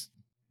always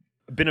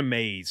been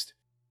amazed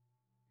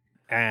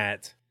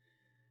at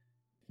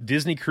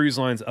Disney Cruise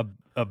Line's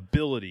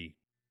ability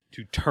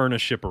to turn a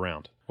ship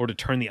around or to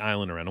turn the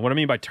island around. And what I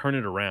mean by turn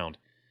it around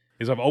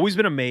is I've always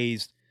been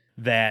amazed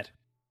that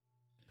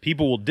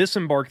people will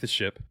disembark the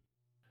ship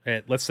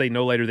at, let's say,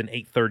 no later than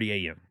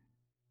 8:30 a.m.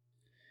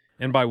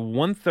 And by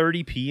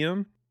 1:30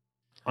 p.m.,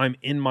 I'm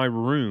in my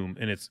room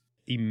and it's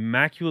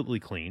immaculately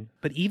clean.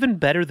 But even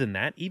better than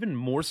that, even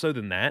more so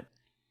than that,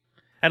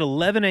 at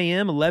 11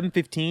 a.m.,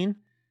 11:15,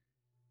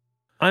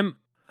 I'm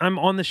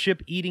on the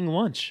ship eating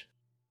lunch.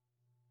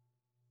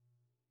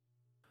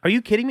 Are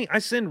you kidding me? I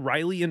send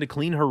Riley in to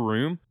clean her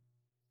room.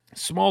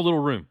 Small little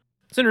room.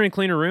 Send her in to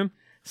clean her room.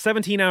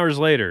 17 hours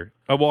later,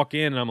 I walk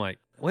in and I'm like,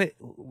 wait,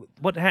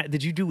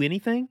 did you do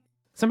anything?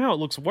 Somehow it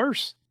looks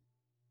worse.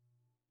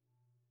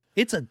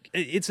 It's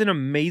an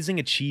amazing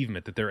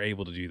achievement that they're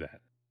able to do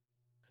that.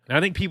 And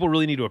I think people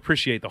really need to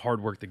appreciate the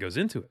hard work that goes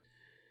into it.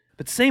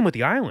 But same with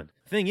the island.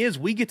 The thing is,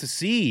 we get to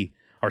see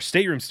our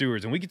stateroom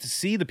stewards, and we get to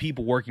see the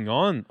people working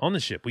on the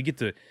ship. We get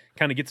to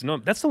kind of get to know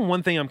them. That's the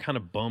one thing I'm kind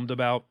of bummed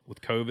about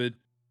with COVID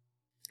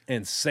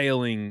and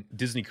sailing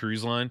Disney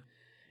Cruise Line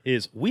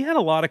is we had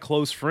a lot of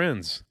close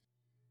friends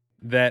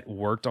that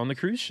worked on the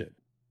cruise ship,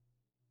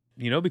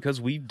 because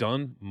we've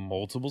done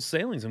multiple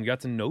sailings and we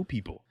got to know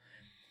people.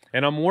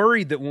 And I'm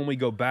worried that when we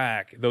go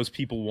back, those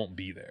people won't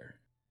be there.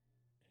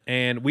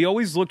 And we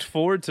always looked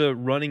forward to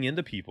running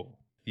into people,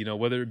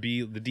 whether it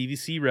be the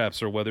DVC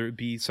reps or whether it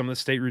be some of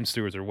the stateroom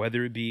stewards or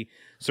whether it be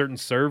certain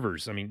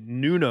servers. I mean,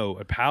 Nuno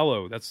at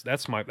Palo,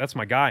 that's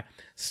my guy.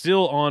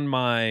 Still on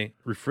my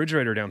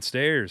refrigerator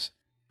downstairs,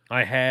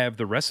 I have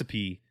the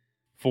recipe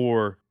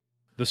for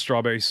the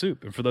strawberry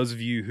soup. And for those of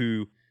you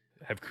who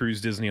have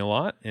cruised Disney a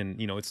lot and,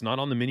 it's not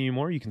on the menu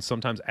anymore, you can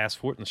sometimes ask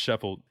for it and the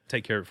chef will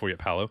take care of it for you at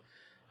Palo.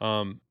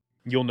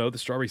 You'll know the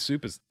strawberry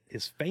soup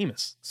is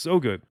famous. So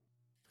good.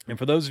 And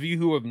for those of you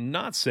who have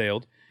not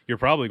sailed, you're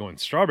probably going,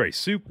 strawberry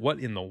soup? What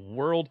in the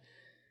world?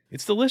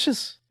 It's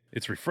delicious.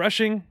 It's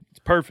refreshing. It's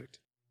perfect.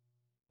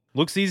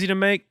 Looks easy to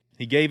make.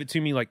 He gave it to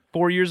me like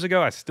 4 years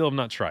ago. I still have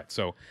not tried.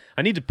 So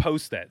I need to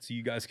post that so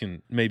you guys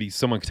can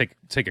someone can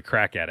take a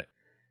crack at it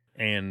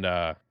and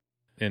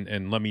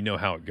let me know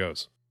how it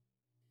goes.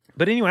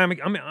 But anyway,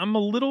 I'm a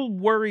little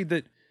worried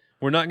that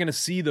we're not going to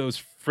see those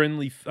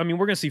friendly. I mean,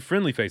 we're going to see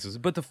friendly faces,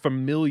 but the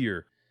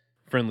familiar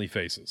friendly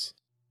faces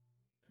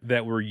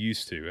that we're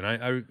used to.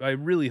 And I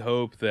really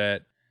hope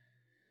that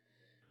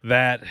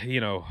they're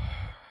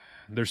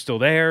still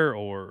there,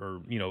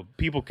 or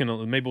people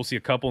can, maybe we'll see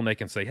a couple and they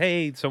can say,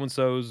 hey,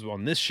 so-and-so's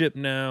on this ship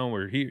now,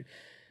 or here,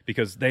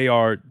 because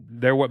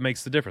they're what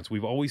makes the difference.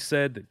 We've always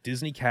said that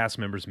Disney cast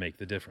members make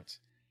the difference.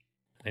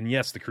 And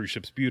yes, the cruise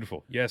ship's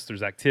beautiful. Yes,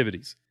 there's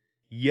activities.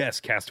 Yes,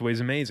 Castaway's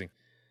amazing.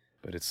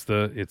 But it's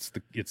the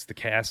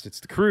cast,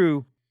 it's the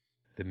crew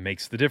that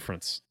makes the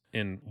difference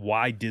in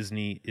why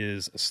Disney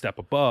is a step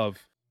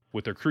above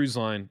with their cruise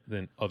line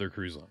than other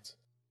cruise lines.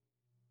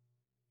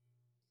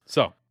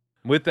 So,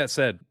 with that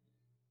said,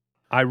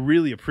 I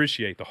really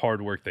appreciate the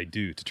hard work they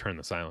do to turn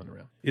this island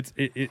around.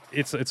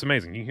 It's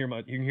amazing. You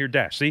can hear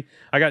Dash. See,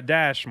 I got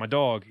Dash, my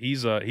dog.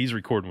 He's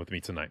recording with me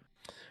tonight.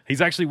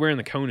 He's actually wearing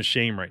the cone of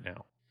shame right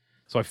now,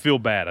 so I feel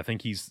bad. I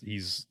think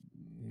he's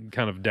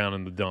kind of down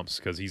in the dumps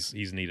because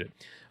he's needed.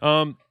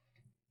 The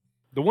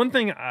one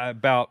thing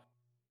about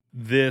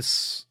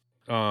this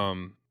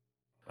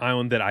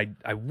island that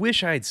I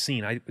wish I had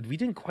seen, we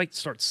didn't quite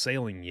start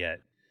sailing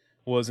yet,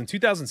 was in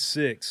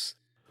 2006.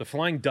 The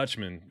Flying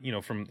Dutchman,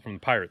 from the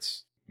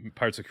Pirates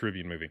of the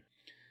Caribbean movie,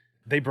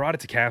 they brought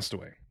it to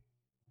Castaway,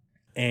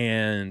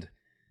 and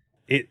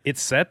it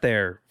sat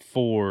there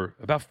for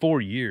about 4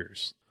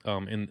 years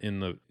in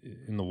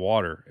the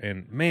water.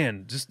 And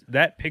man, just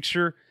that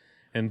picture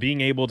and being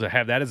able to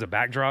have that as a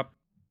backdrop,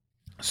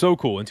 so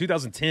cool. In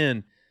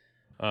 2010,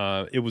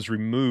 it was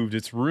removed.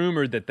 It's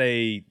rumored that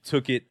they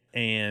took it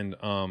and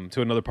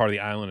to another part of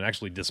the island and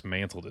actually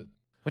dismantled it,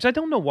 which I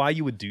don't know why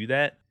you would do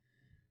that.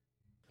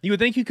 You would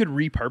think you could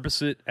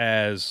repurpose it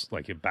as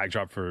like a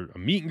backdrop for a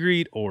meet and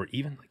greet, or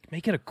even like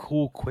make it a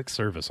cool quick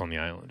service on the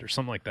island or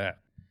something like that.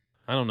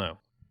 I don't know.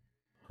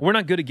 We're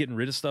not good at getting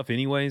rid of stuff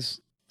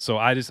anyways, so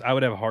I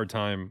would have a hard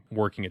time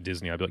working at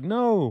Disney. I'd be like,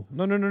 no,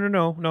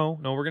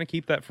 we're gonna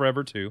keep that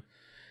forever too.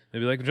 They'd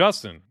be like,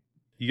 Justin,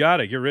 you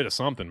gotta get rid of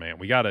something, man.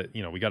 We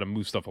gotta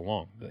move stuff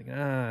along. I'd be like,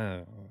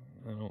 I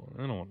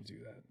don't want to do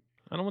that.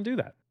 I don't want to do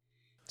that.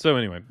 So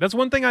anyway, that's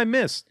one thing I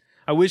missed.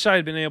 I wish I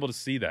had been able to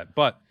see that,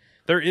 but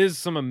there is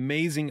some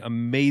amazing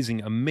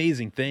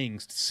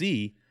things to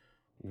see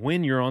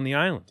when you're on the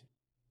island.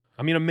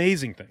 I mean,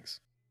 amazing things.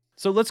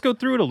 So let's go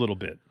through it a little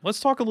bit. Let's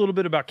talk a little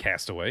bit about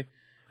Castaway,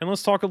 and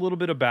let's talk a little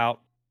bit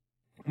about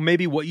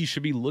maybe what you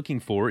should be looking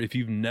for if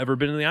you've never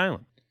been to the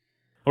island.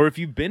 Or if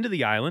you've been to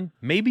the island,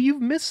 maybe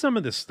you've missed some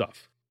of this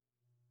stuff.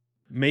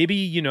 Maybe,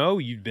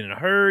 you've been in a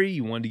hurry,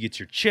 you wanted to get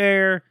your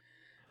chair,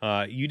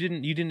 you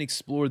didn't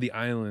explore the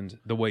island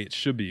the way it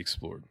should be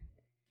explored.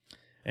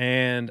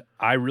 And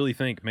I really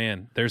think,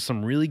 man, there's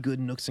some really good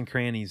nooks and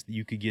crannies that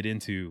you could get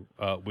into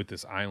with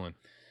this island.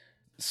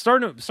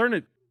 Starting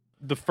at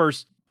the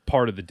first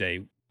part of the day.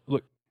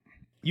 Look,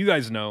 you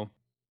guys know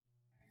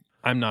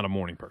I'm not a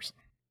morning person.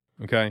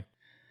 Okay,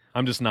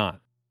 I'm just not.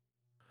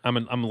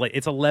 I'm late.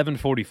 It's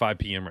 11:45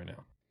 p.m. right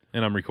now,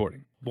 and I'm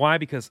recording. Why?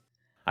 Because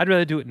I'd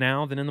rather do it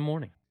now than in the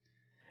morning,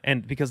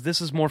 and because this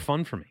is more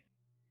fun for me.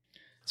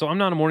 So I'm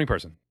not a morning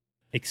person,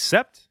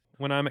 except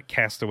when I'm at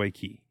Castaway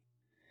Cay.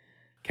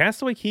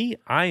 Castaway Cay,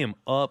 I am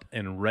up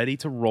and ready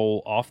to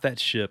roll off that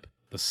ship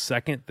the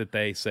second that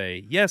they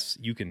say, yes,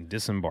 you can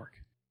disembark.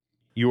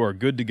 You are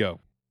good to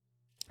go.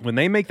 When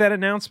they make that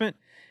announcement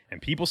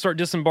and people start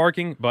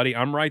disembarking, buddy,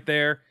 I'm right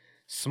there.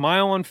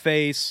 Smile on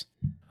face.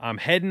 I'm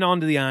heading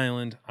onto the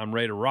island. I'm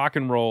ready to rock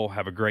and roll,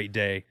 have a great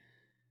day.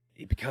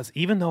 Because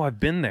even though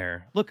I've been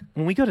there, look,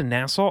 when we go to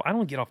Nassau, I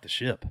don't get off the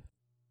ship.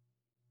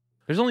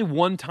 There's only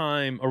one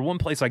time or one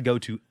place I go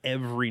to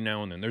every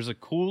now and then. There's a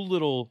cool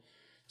little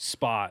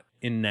spot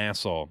in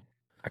Nassau.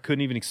 I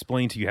couldn't even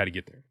explain to you how to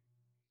get there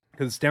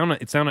because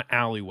it's down an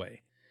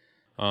alleyway.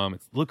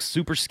 It looks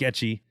super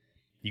sketchy,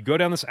 You go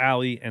down this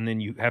alley, and then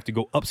you have to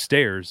go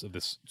upstairs of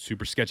this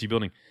super sketchy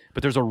building.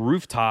 But there's a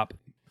rooftop,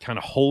 kind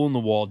of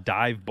hole-in-the-wall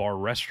dive bar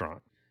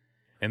restaurant.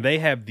 And they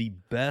have the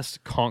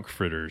best conch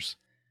fritters.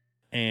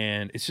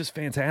 And it's just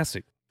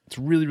fantastic. It's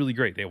really, really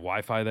great. They have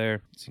Wi-Fi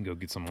there, so you can go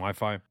get some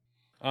Wi-Fi.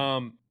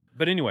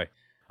 But anyway,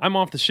 I'm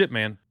off the ship,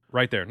 man,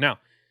 right there. Now,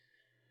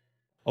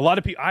 a lot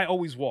of people, I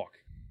always walk.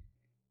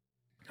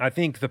 I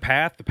think the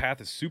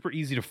path is super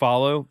easy to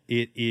follow.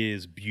 It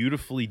is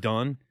beautifully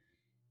done.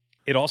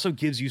 It also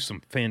gives you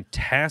some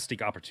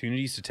fantastic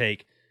opportunities to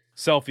take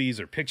selfies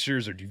or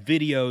pictures or do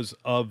videos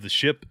of the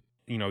ship.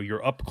 You know,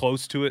 you're up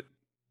close to it.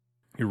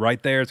 You're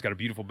right there. It's got a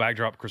beautiful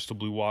backdrop, crystal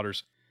blue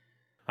waters.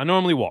 I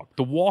normally walk.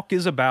 The walk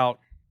is about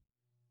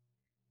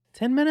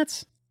 10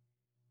 minutes.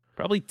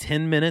 Probably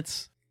 10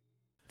 minutes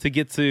to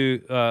get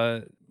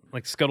to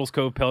like Scuttles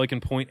Cove,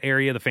 Pelican Point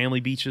area, the family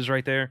beaches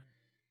right there.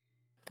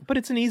 But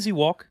it's an easy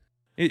walk.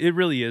 It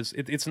really is.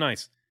 It's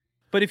nice.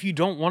 But if you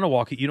don't want to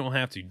walk it, you don't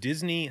have to.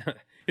 Disney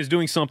is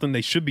doing something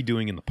they should be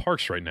doing in the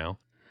parks right now,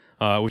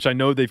 which I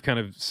know they've kind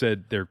of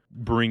said they're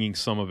bringing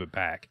some of it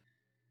back.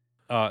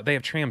 They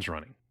have trams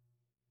running.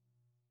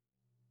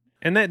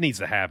 And that needs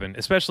to happen,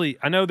 especially,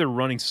 I know they're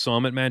running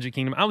some at Magic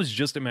Kingdom. I was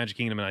just at Magic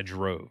Kingdom and I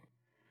drove,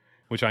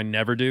 which I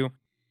never do.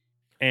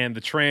 And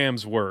the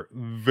trams were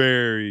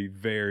very,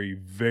 very,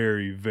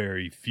 very,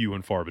 very few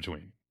and far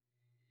between.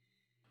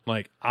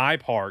 Like, I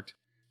parked,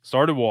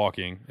 started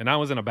walking, and I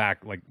was in a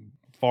back, like,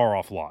 far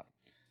off lot.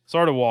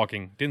 Started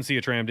walking, didn't see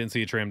a tram, got to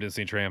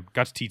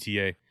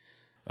TTA,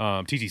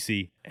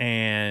 TTC,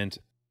 and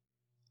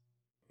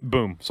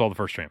boom, saw the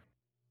first tram.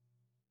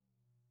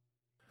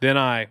 Then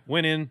I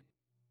went in,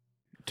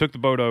 took the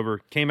boat over,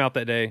 came out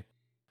that day,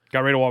 got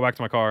ready to walk back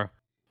to my car,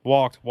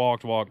 walked,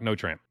 no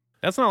tram.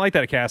 That's not like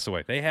that at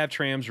Castaway. They have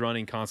trams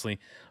running constantly.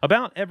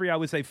 About every, I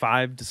would say,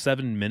 5 to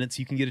 7 minutes,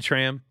 you can get a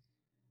tram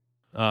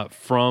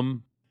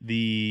from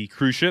the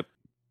cruise ship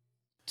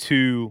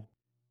to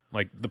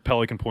like the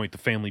Pelican Point, the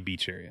family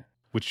beach area,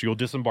 which you'll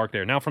disembark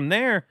there. Now from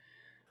there,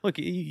 look,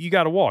 you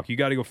got to walk. You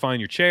got to go find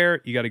your chair.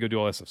 You got to go do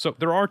all that stuff. So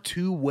there are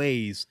two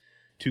ways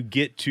to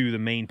get to the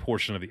main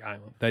portion of the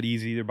island. That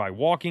is either by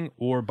walking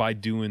or by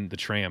doing the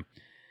tram.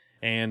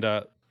 And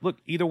look,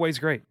 either way is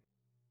great.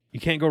 You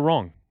can't go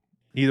wrong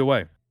either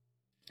way.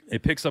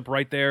 It picks up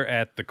right there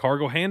at the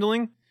cargo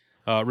handling,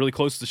 really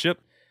close to the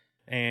ship,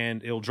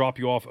 and it'll drop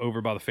you off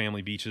over by the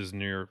family beaches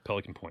near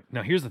Pelican Point.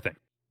 Now, here's the thing.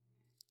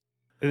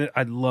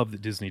 I love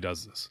that Disney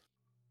does this.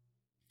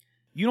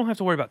 You don't have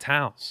to worry about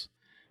towels.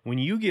 When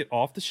you get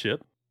off the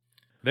ship,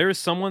 there is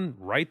someone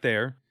right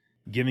there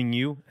giving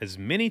you as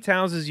many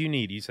towels as you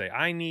need. You say,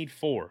 I need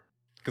 4.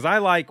 Because I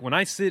like, when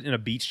I sit in a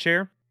beach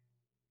chair,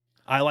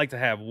 I like to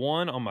have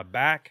one on my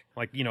back,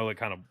 like, you know, like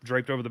kind of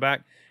draped over the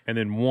back, and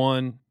then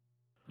one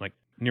like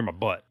near my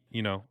butt,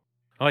 you know.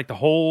 I like the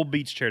whole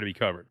beach chair to be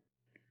covered.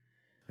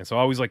 And so I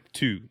always like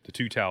the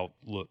two towel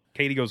look.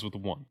 Katie goes with the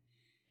one.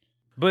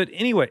 But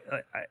anyway,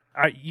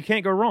 you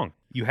can't go wrong.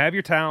 You have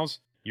your towels.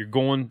 You're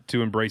going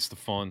to embrace the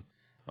fun.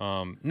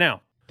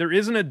 Now, there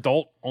is an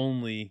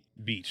adult-only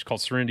beach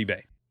called Serenity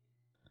Bay.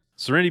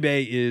 Serenity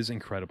Bay is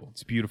incredible.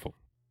 It's beautiful.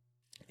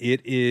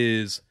 It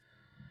is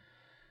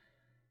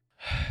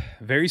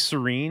very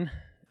serene.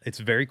 It's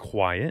very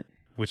quiet,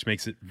 which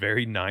makes it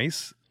very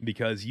nice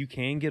because you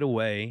can get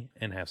away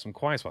and have some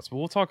quiet spots. But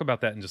we'll talk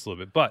about that in just a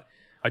little bit. But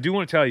I do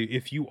want to tell you,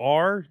 if you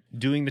are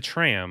doing the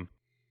tram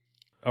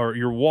or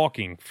you're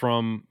walking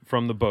from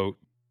the boat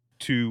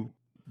to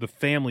the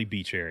family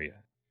beach area,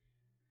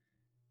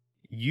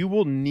 you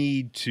will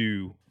need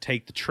to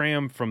take the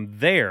tram from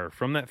there,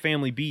 from that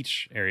family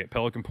beach area at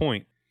Pelican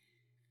Point,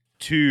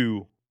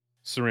 to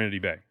Serenity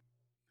Bay.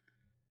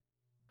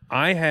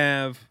 I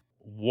have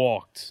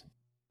walked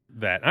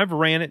that. I've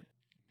ran it.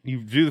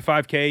 You do the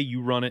 5K,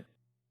 you run it.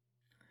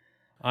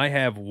 I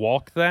have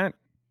walked that,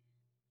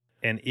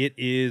 and it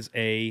is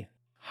a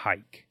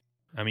hike.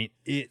 I mean,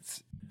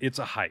 it's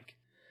a hike.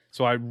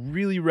 So I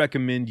really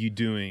recommend you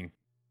doing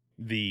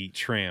the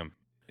tram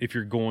if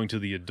you're going to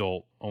the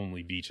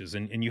adult-only beaches,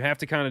 and you have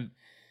to kind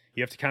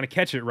of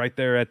catch it right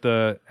there at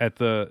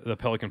the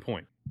Pelican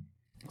Point.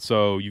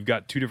 So you've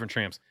got 2 different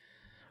trams.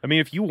 I mean,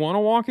 if you want to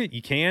walk it,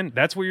 you can.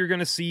 That's where you're going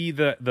to see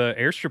the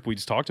airstrip we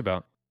just talked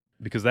about,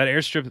 because that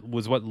airstrip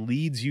was what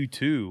leads you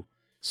to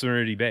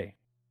Serenity Bay,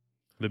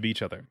 the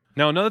beach out there.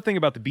 Now, another thing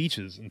about the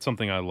beaches, and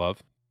something I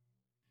love,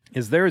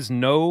 is there is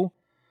no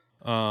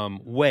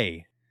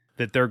way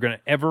that they're going to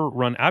ever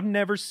run. I've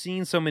never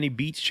seen so many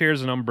beach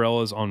chairs and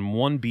umbrellas on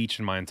one beach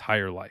in my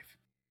entire life.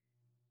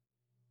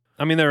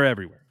 I mean, they're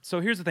everywhere. So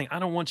here's the thing. I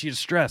don't want you to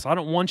stress. I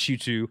don't want you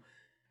to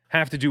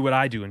have to do what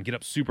I do and get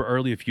up super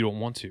early if you don't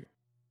want to.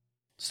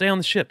 Stay on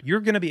the ship.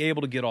 You're going to be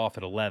able to get off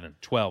at 11,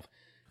 12,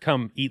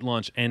 come eat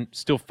lunch, and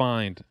still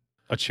find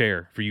a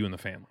chair for you and the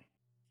family.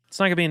 It's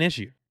not going to be an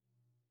issue.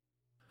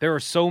 There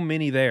are so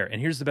many there. And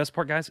here's the best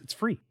part, guys. It's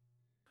free.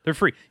 They're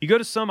free. You go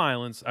to some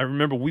islands. I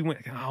remember we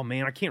went, oh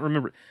man, I can't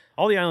remember.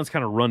 All the islands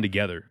kind of run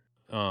together.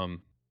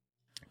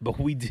 But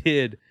we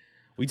did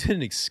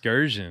an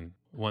excursion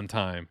one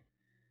time.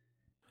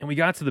 And we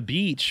got to the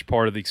beach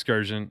part of the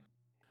excursion,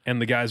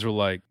 And the guys were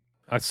like,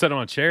 I sat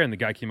on a chair and the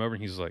guy came over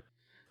and he's like,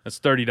 that's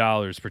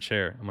 $30 per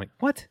chair. I'm like,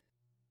 what?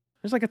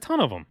 There's like a ton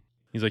of them.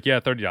 He's like, yeah,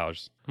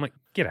 $30. I'm like,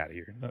 get out of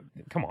here.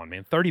 Come on,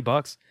 man.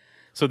 $30.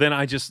 So then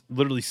I just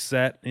literally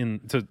sat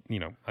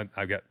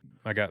I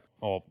got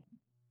all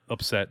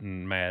upset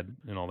and mad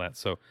and all that.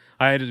 So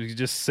I had to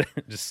just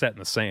sat in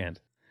the sand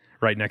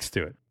right next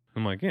to it.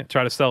 I'm like, yeah,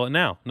 try to sell it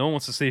now. No one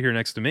wants to sit here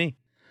next to me.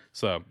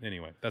 So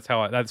anyway, that's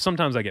how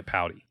sometimes I get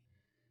pouty.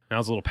 And I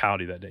was a little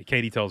pouty that day.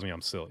 Katie tells me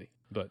I'm silly,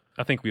 but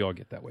I think we all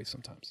get that way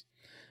sometimes.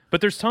 But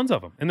there's tons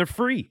of them, and they're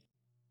free.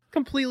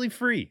 Completely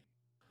free,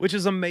 which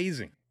is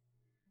amazing.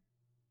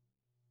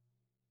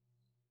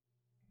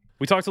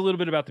 We talked a little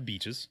bit about the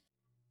beaches.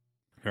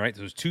 All right,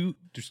 there's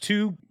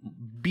two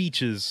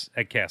beaches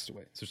at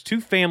Castaway. So there's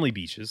 2 family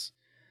beaches.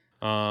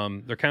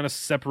 They're kind of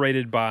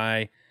separated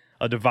by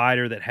a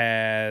divider that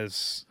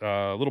has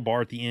a little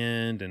bar at the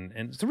end, and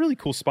it's a really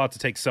cool spot to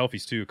take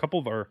selfies too.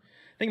 I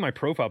think my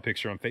profile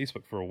picture on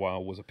Facebook for a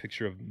while was a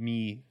picture of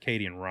me,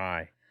 Katie, and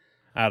Rye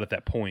out at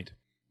that point.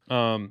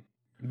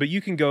 But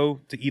you can go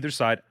to either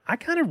side. I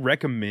kind of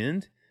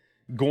recommend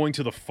going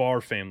to the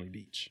far family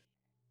beach.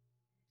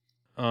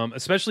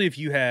 Especially if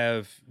you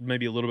have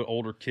maybe a little bit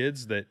older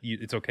kids that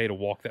it's okay to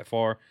walk that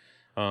far.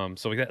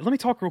 So like that. Let me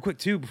talk real quick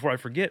too before I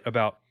forget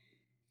about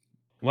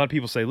a lot of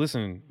people say,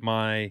 listen,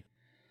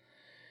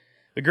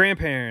 the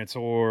grandparents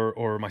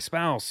or my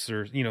spouse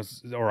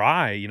or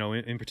I,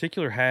 in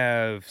particular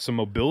have some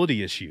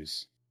mobility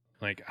issues.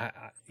 Like I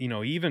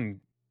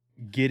even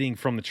getting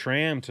from the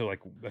tram to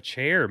like a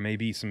chair may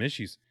be some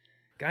issues.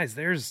 Guys,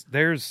 there's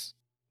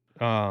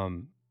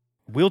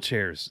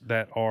wheelchairs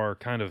that are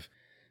kind of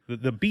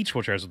the beach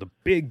wheelchairs with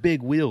the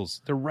big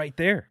wheels. They're right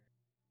there.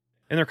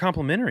 And they're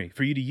complimentary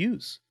for you to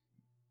use.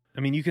 I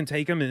mean, you can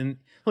take them and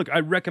look, I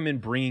recommend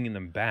bringing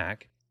them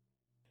back.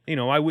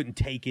 I wouldn't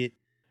take it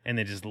and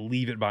then just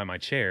leave it by my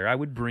chair. I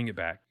would bring it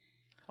back.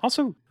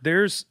 Also,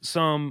 there's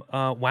some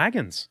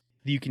wagons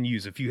that you can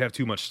use if you have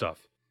too much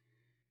stuff.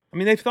 I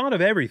mean, they've thought of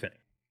everything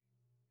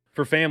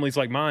for families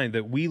like mine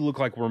that we look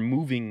like we're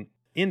moving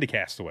into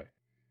Castaway.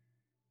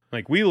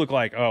 Like, we look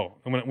like,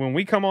 when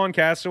we come on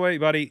Castaway,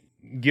 buddy,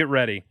 get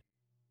ready.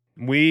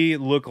 We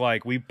look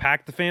like we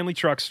packed the family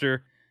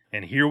truckster,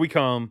 and here we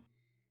come,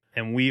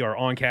 and we are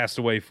on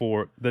Castaway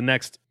for the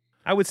next,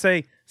 I would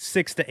say,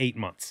 6 to 8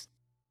 months.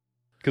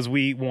 Because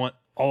we want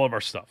all of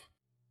our stuff.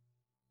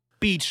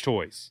 Beach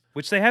toys,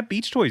 which they have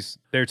beach toys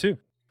there too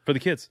for the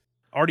kids,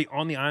 already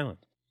on the island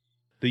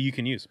that you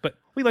can use. But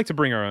we like to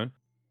bring our own.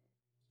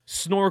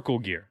 Snorkel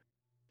gear.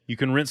 You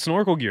can rent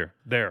snorkel gear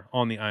there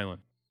on the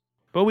island.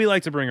 But we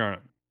like to bring our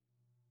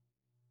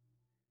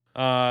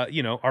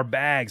own. Our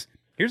bags.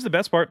 Here's the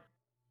best part.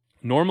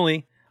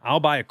 Normally, I'll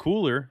buy a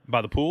cooler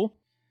by the pool.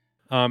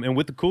 And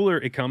with the cooler,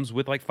 it comes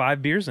with like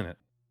 5 beers in it.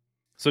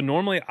 So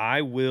normally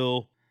I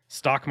will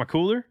stock my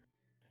cooler.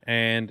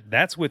 And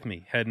that's with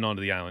me heading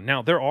onto the island.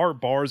 Now, there are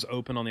bars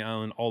open on the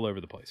island all over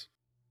the place.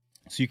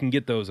 So you can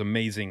get those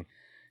amazing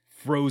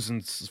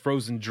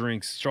frozen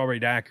drinks, strawberry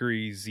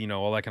daiquiris,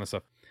 all that kind of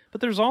stuff.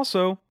 But there's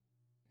also,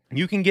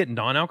 you can get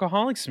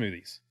non-alcoholic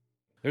smoothies.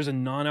 There's a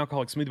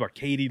non-alcoholic smoothie bar.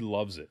 Katie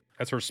loves it.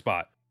 That's her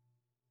spot.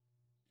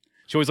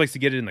 She always likes to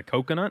get it in the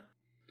coconut.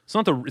 It's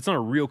not a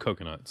real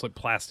coconut. It's like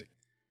plastic.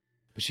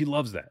 But she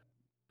loves that.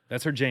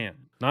 That's her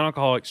jam.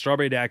 Non-alcoholic,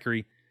 strawberry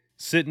daiquiri,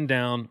 sitting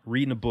down,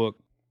 reading a book,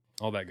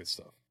 all that good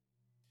stuff.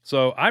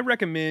 So I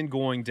recommend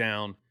going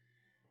down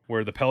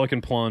where the Pelican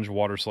Plunge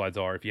water slides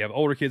are. If you have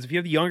older kids, if you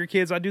have the younger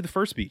kids, I'd do the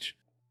first beach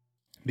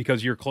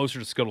because you're closer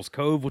to Scuttle's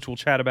Cove, which we'll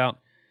chat about.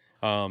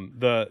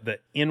 The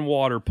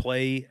in-water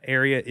play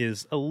area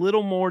is a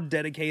little more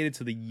dedicated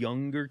to the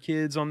younger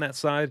kids on that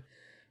side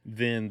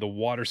than the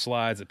water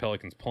slides at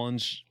Pelican's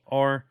Plunge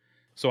are.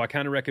 So I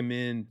kind of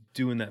recommend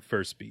doing that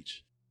first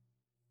beach.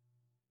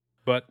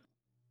 But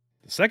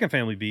the second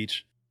family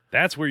beach,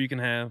 that's where you can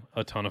have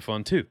a ton of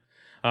fun too.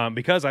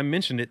 Because I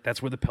mentioned it,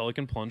 that's where the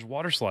Pelican Plunge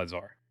water slides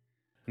are.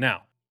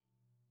 Now,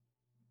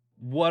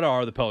 what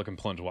are the Pelican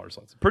Plunge water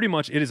slides? Pretty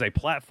much, it is a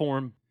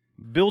platform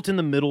built in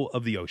the middle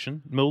of the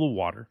ocean, middle of the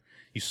water.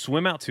 You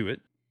swim out to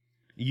it.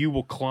 You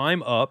will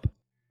climb up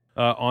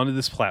onto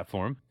this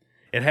platform.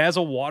 It has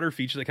a water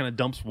feature that kind of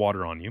dumps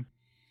water on you.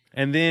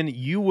 And then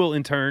you will,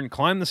 in turn,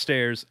 climb the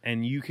stairs,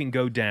 and you can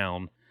go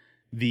down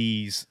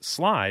these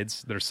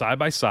slides that are side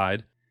by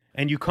side,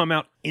 and you come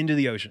out into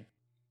the ocean.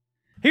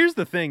 Here's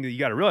the thing that you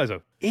got to realize,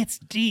 though. It's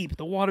deep.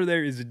 The water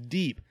there is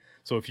deep.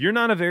 So if you're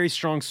not a very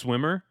strong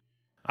swimmer,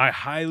 I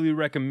highly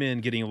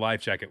recommend getting a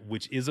life jacket,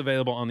 which is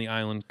available on the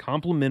island,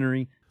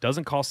 complimentary,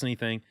 doesn't cost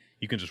anything.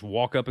 You can just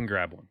walk up and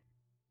grab one.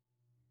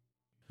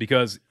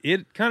 Because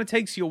it kind of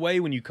takes you away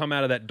when you come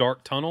out of that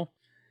dark tunnel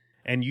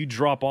and you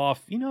drop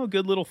off, a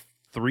good little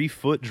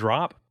 3-foot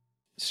drop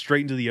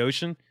straight into the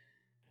ocean,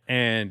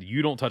 and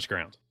you don't touch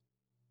ground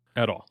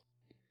at all.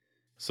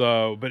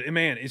 So, but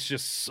man, it's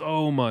just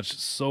so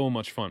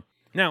much fun.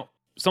 Now,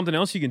 something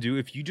else you can do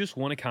if you just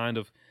want to kind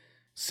of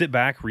sit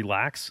back,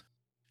 relax,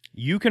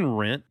 you can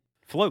rent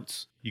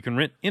floats. You can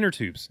rent inner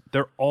tubes.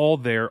 They're all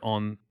there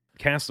on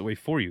Castaway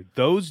for you.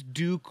 Those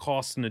do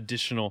cost an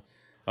additional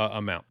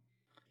amount.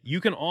 You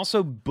can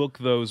also book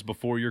those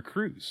before your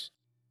cruise.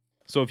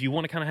 So if you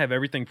want to kind of have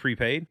everything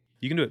prepaid,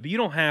 you can do it, but you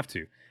don't have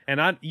to.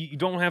 And you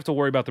don't have to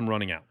worry about them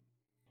running out.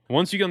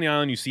 Once you get on the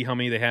island, you see how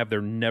many they have.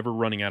 They're never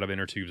running out of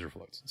inner tubes or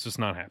floats. It's just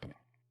not happening.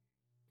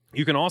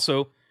 You can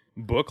also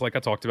book, like I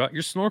talked about,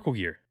 your snorkel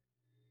gear.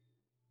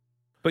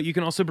 But you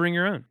can also bring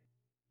your own.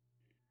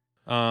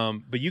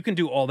 But you can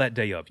do all that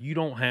day of. You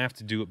don't have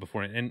to do it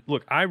beforehand. And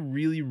look, I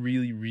really,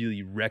 really,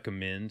 really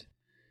recommend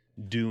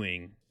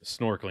doing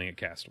snorkeling at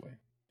Castaway.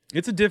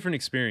 It's a different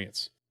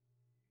experience.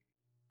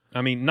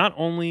 I mean, not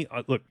only,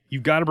 look,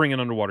 you've got to bring an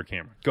underwater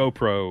camera,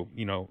 GoPro,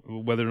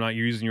 whether or not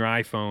you're using your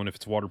iPhone, if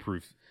it's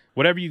waterproof,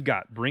 whatever you've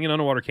got, bring an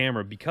underwater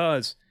camera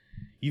because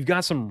you've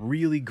got some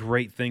really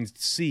great things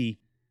to see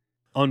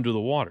under the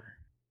water.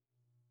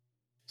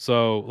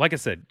 So, like I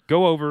said,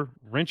 go over,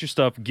 rent your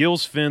stuff.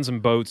 Gills, Fins,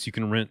 and Boats, you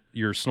can rent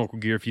your snorkel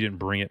gear if you didn't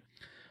bring it.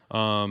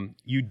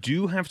 You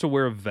do have to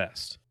wear a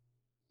vest.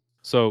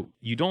 So,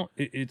 you don't,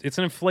 it's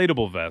an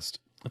inflatable vest.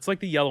 It's like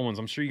the yellow ones.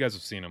 I'm sure you guys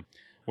have seen them,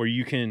 where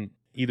you can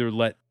either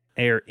let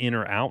air in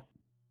or out.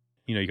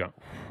 You go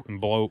and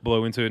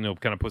blow into it, and it'll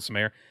kind of put some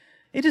air.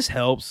 It just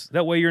helps.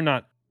 That way you're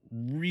not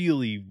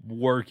really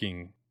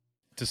working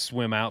to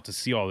swim out to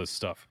see all this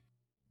stuff.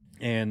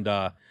 And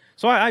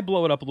so I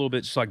blow it up a little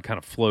bit just so I can kind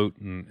of float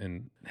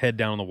and head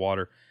down in the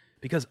water.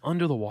 Because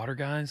under the water,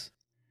 guys,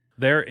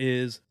 there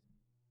is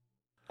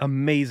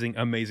amazing,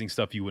 amazing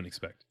stuff you wouldn't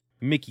expect.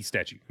 Mickey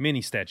statue,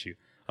 Minnie statue,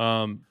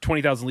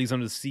 20,000 Leagues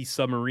Under the Sea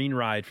submarine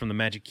ride from the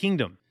Magic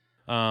Kingdom.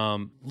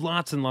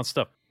 Lots and lots of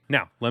stuff.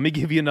 Now, let me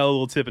give you another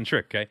little tip and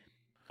trick, okay?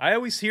 I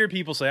always hear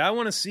people say, I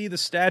want to see the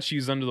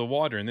statues under the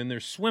water, and then they're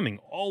swimming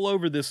all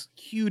over this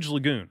huge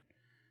lagoon,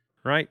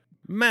 right?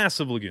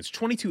 Massive lagoons,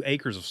 22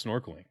 acres of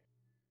snorkeling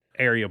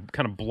area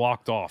kind of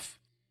blocked off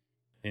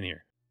in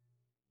here.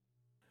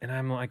 And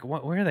I'm like,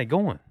 where are they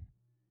going?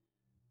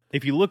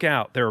 If you look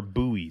out, there are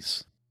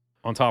buoys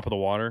on top of the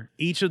water.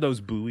 Each of those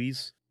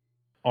buoys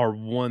are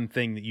one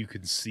thing that you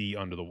can see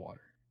under the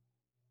water.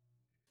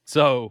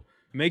 So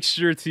make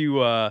sure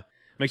to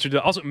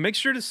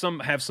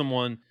have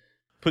someone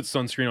put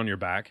sunscreen on your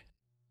back.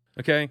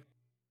 Okay?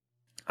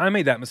 I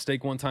made that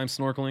mistake one time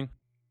snorkeling,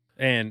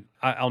 and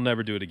I'll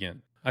never do it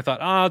again. I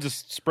thought, I'll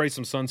just spray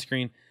some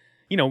sunscreen.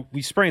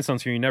 We spray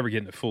sunscreen, you're never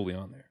getting it fully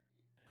on there.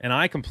 And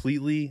I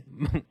completely,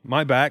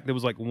 my back, there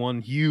was like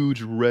one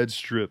huge red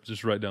strip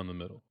just right down the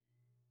middle.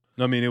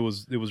 I mean, it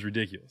was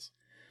ridiculous.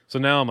 So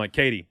now I'm like,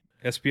 Katie,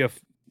 SPF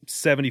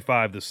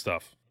 75 this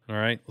stuff. All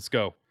right, let's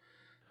go.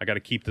 I got to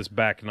keep this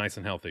back nice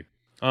and healthy.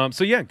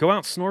 So yeah, go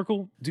out,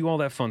 snorkel, do all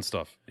that fun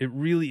stuff. It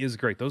really is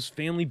great. Those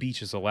family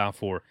beaches allow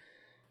for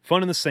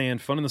fun in the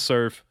sand, fun in the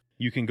surf.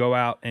 You can go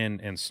out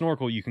and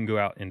snorkel. You can go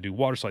out and do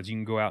water slides. You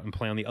can go out and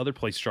play on the other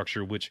play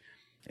structure, which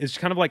is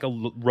kind of like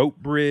a rope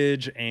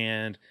bridge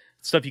and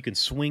stuff you can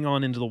swing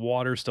on into the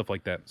water, stuff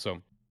like that.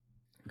 So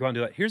go out and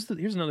do that.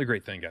 Here's another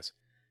great thing, guys.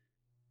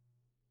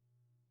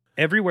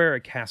 Everywhere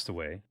at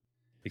Castaway,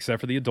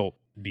 except for the adult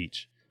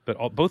beach, but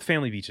both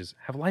family beaches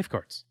have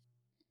lifeguards.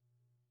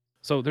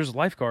 So there's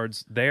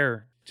lifeguards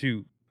there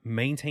to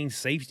maintain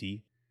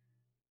safety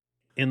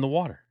in the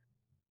water.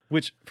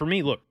 Which, for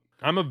me, look,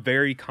 I'm a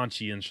very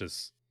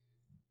conscientious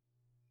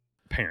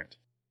parent,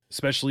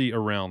 especially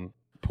around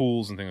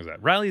pools and things like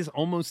that. Riley is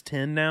almost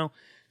 10 now.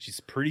 She's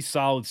a pretty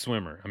solid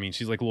swimmer. I mean,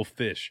 she's like a little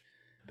fish.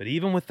 But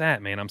even with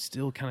that, man, I'm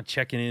still kind of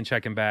checking in,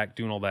 checking back,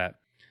 doing all that.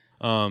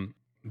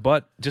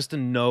 But just to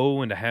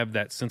know and to have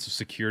that sense of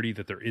security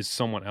that there is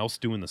someone else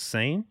doing the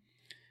same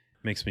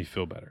makes me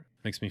feel better.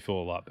 Makes me feel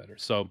a lot better.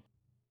 So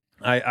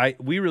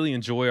we really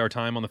enjoy our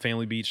time on the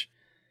family beach.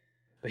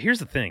 But here's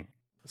the thing.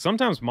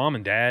 Sometimes mom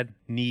and dad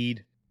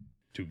need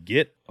to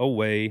get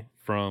away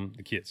from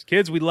the kids.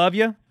 Kids, we love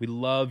you. We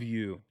love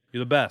you.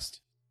 You're the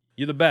best.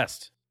 You're the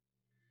best.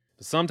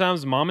 But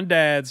sometimes mom and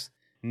dads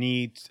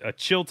need a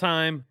chill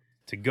time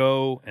to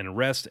go and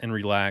rest and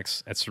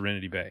relax at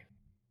Serenity Bay.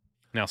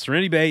 Now,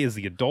 Serenity Bay is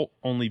the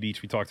adult-only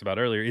beach we talked about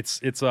earlier. It's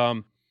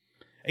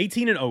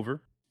 18 and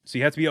over, so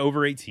you have to be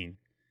over 18.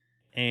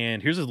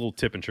 And here's a little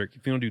tip and trick.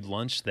 If you want to do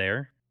lunch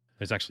there,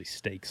 there's actually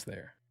steaks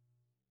there.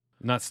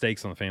 Not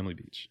steaks on the family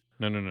beach.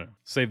 No.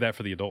 Save that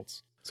for the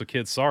adults. So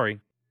kids, sorry.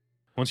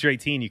 Once you're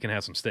 18, you can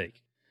have some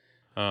steak.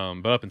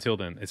 But up until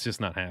then, it's just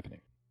not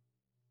happening.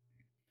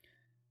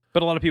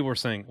 But a lot of people are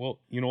saying, well,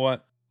 you know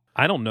what?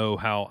 I don't know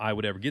how I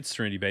would ever get to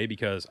Serenity Bay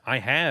because I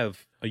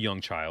have a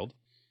young child,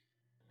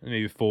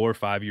 maybe 4 or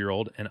 5 year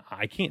old, and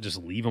I can't just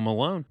leave them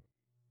alone.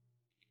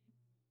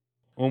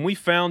 When we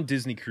found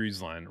Disney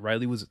Cruise Line,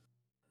 Riley was,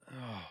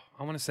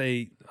 I want to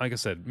say, like I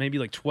said, maybe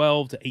like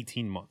 12 to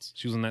 18 months.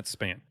 She was in that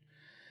span.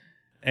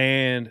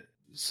 And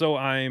so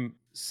I'm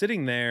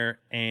sitting there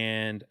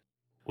and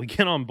we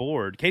get on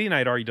board. Katie and I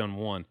had already done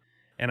one,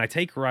 and I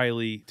take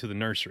Riley to the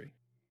nursery.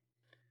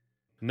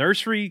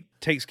 Nursery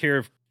takes care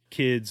of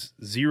kids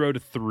 0 to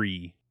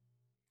 3,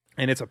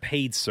 and it's a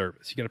paid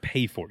service. You got to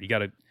pay for it. You got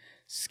to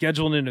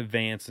schedule it in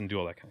advance and do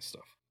all that kind of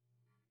stuff.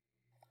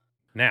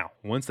 Now,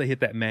 once they hit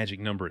that magic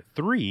number at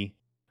 3,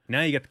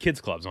 now you got the kids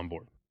clubs on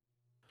board.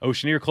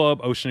 Oceaneer Club,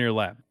 Oceaneer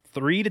Lab.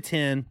 3 to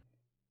 10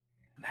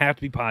 have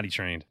to be potty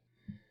trained.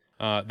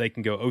 They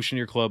can go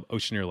Oceaneer Club,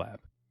 Oceaneer Lab,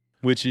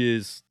 which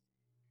is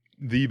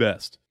the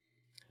best.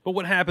 But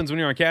what happens when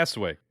you're on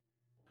Castaway?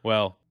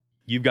 Well,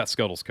 you've got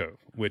Scuttles Cove,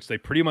 which they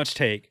pretty much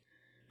take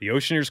the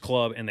Oceaneers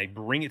Club and they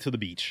bring it to the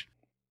beach.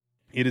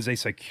 It is a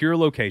secure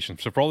location.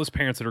 So for all those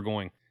parents that are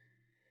going,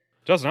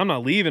 Justin, I'm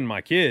not leaving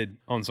my kid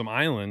on some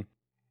island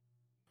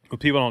with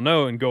people I don't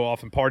know and go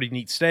off and party and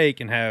eat steak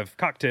and have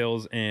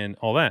cocktails and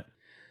all that.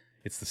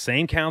 It's the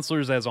same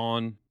counselors as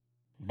on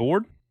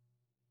board.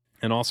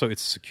 And also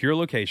it's a secure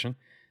location.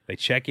 They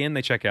check in,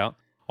 they check out.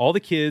 All the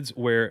kids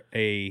wear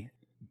a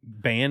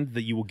band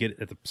that you will get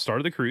at the start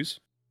of the cruise.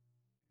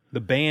 The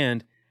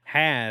band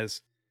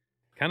has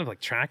kind of like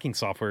tracking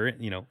software,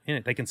 in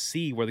it. They can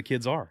see where the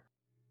kids are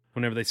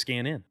whenever they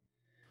scan in.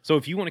 So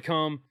if you want to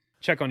come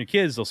check on your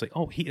kids, they'll say,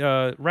 oh,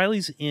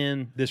 Riley's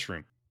in this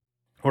room.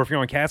 Or if you're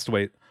on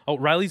Castaway, oh,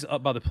 Riley's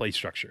up by the play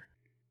structure.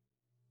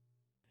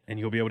 And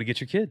you'll be able to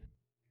get your kid.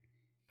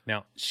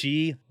 Now,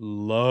 she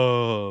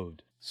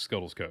loved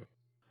Scuttles Cove.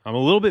 I'm a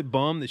little bit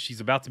bummed that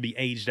she's about to be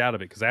aged out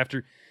of it,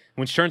 because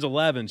when she turns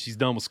 11, she's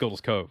done with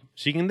Scuttles Cove.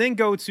 She can then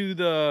go to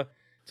the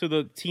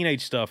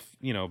teenage stuff,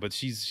 but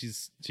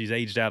she's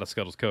aged out of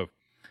Scuttles Cove.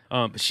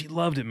 But she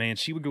loved it, man.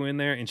 She would go in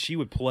there and she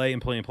would play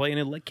and play and play, and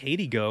then let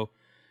Katie go,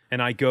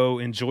 and I go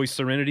enjoy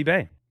Serenity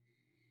Bay.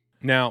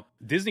 Now,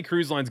 Disney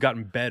Cruise Line's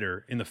gotten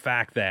better in the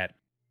fact that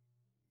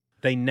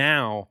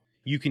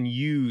you can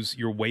use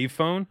your wave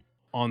phone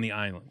on the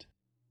island.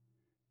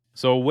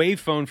 So a wave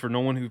phone, for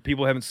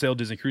people who haven't sailed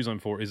Disney Cruise Line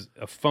before, is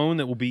a phone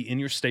that will be in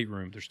your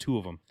stateroom. There's 2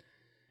 of them.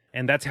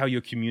 And that's how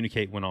you'll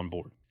communicate when on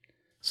board.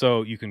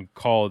 So you can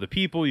call the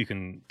people, you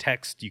can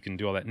text, you can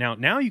do all that.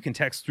 Now you can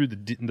text through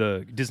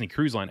the Disney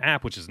Cruise Line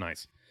app, which is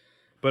nice.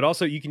 But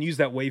also you can use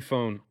that wave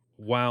phone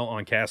while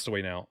on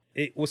Castaway now.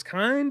 It was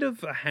kind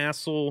of a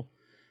hassle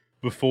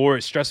before.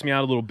 It stressed me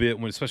out a little bit,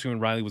 especially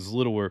when Riley was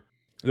littler.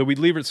 That we'd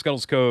leave her at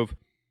Scuttles Cove,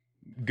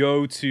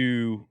 go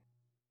to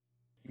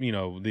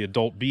the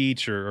adult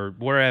beach or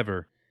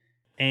wherever,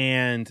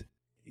 and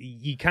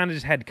you kind of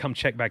just had to come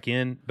check back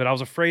in. But I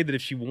was afraid that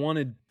if she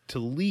wanted to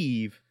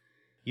leave,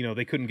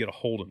 they couldn't get a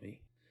hold of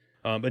me.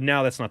 But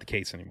now that's not the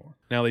case anymore.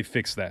 Now they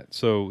fixed that,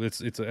 so it's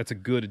a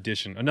good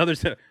addition.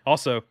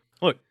 Also,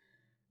 look,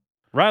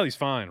 Riley's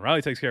fine.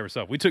 Riley takes care of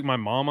herself. We took my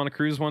mom on a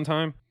cruise one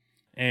time,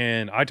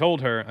 and I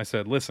told her, I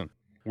said, listen,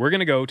 we're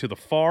gonna go to the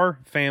Far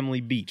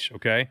Family Beach,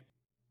 okay?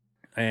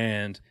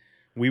 And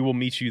we will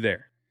meet you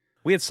there.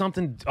 We had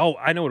something. Oh,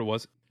 I know what it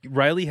was.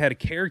 Riley had a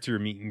character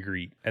meet and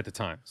greet at the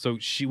time. So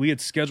we had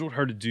scheduled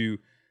her to do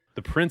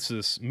the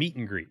princess meet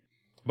and greet.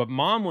 But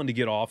Mom wanted to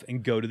get off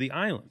and go to the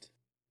island.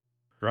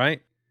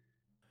 Right?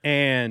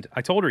 And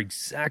I told her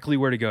exactly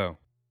where to go.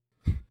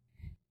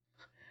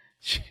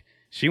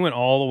 She went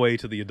all the way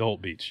to the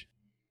adult beach.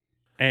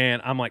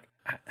 And I'm like,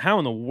 how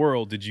in the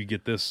world did you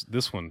get this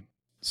one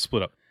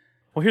split up?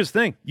 Well, here's the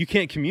thing. You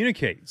can't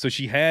communicate. So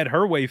she had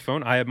her wave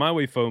phone. I had my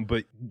wave phone,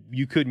 but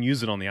you couldn't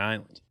use it on the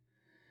island.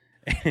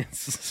 And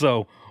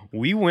so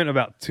we went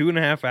about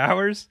 2.5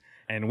 hours,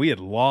 and we had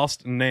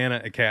lost Nana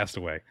at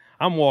Castaway.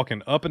 I'm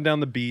walking up and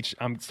down the beach.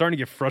 I'm starting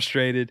to get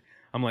frustrated.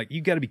 I'm like,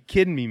 you got to be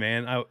kidding me,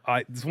 man.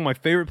 This is one of my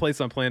favorite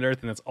places on planet Earth,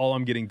 and that's all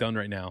I'm getting done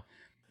right now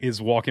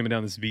is walking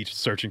down this beach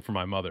searching for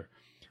my mother.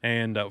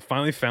 And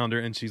finally found her,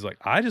 and she's like,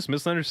 I just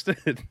misunderstood.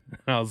 And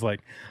I was like,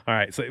 all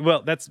right. So,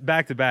 well, that's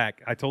back to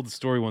back. I told the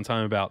story one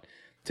time about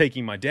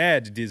taking my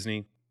dad to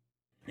Disney,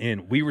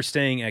 and we were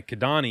staying at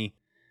Kidani,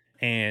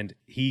 and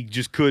he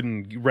just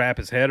couldn't wrap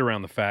his head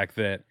around the fact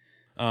that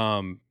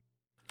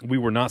we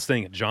were not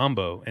staying at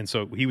Jambo. And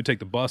so he would take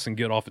the bus and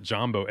get off at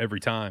Jambo every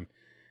time,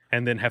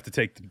 and then have to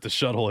take the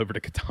shuttle over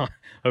to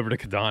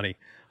Kidani.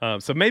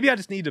 So maybe I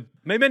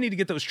need to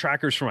get those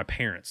trackers for my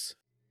parents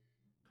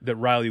that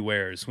Riley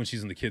wears when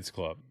she's in the kids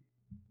club.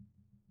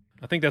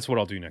 I think that's what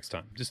I'll do next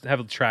time. Just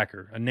have a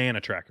tracker, a Nana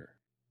tracker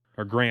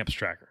or Gramps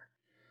tracker.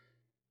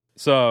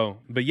 So,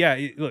 but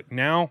yeah, look,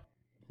 now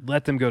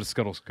let them go to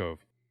Scuttles Cove.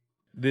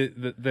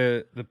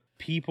 The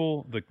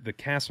people, the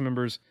cast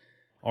members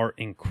are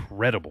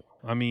incredible.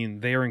 I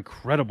mean, they are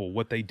incredible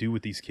what they do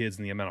with these kids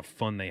and the amount of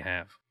fun they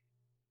have.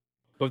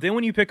 But then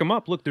when you pick them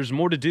up, look, there's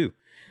more to do.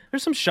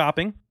 There's some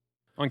shopping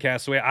on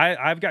Castaway.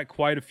 I've got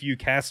quite a few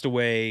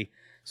Castaway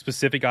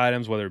specific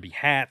items, whether it be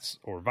hats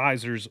or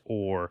visors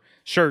or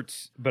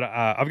shirts. But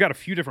I've got a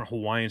few different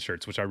Hawaiian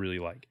shirts, which I really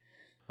like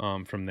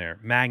from there.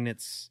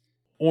 Magnets,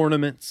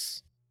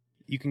 ornaments.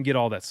 You can get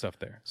all that stuff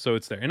there. So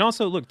it's there. And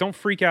also, look, don't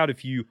freak out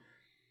if you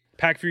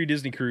pack for your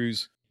Disney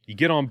cruise, you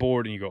get on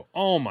board and you go,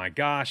 oh my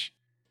gosh,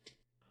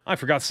 I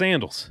forgot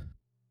sandals.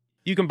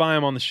 You can buy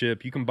them on the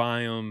ship. You can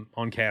buy them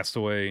on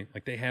Castaway.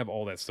 Like, they have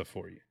all that stuff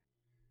for you.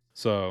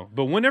 So,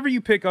 but whenever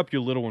you pick up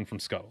your little one from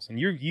Scuttles and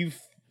you're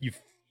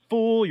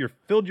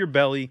filled your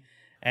belly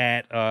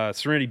at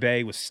Serenity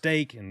Bay with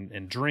steak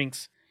and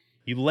drinks,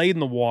 you laid in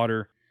the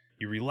water,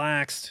 you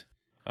relaxed,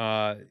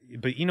 but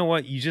you know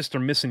what? You just are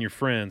missing your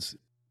friends.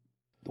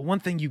 The one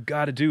thing you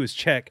got to do is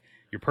check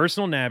your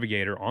personal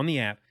navigator on the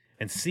app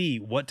and see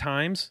what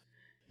times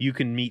you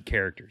can meet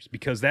characters,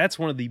 because that's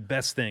one of the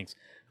best things.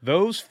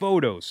 Those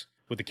photos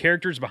with the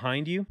characters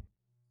behind you,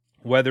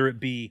 whether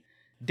it be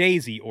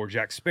Daisy or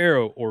Jack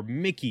Sparrow or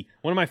Mickey.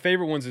 One of my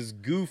favorite ones is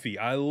Goofy.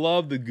 I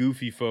love the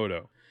Goofy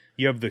photo.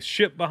 You have the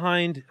ship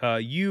behind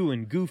you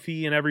and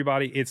Goofy and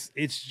everybody.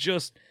 It's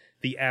just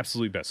the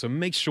absolute best. So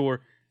make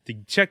sure to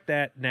check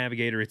that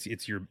navigator.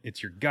 It's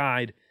your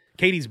guide.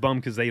 Katie's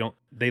bummed because they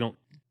don't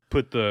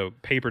put the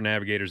paper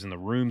navigators in the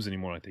rooms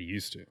anymore like they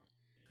used to.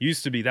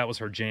 Used to be that was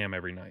her jam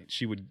every night.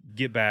 She would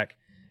get back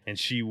and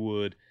she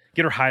would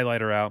get her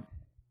highlighter out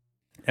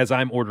as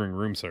I'm ordering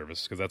room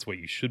service, because that's what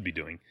you should be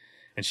doing.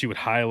 And she would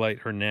highlight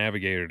her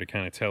navigator to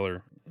kind of tell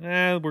her,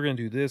 we're going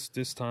to do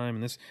this time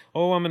and this.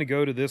 Oh, I'm going to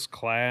go to this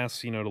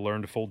class, to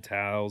learn to fold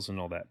towels and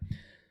all that.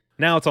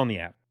 Now it's on the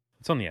app.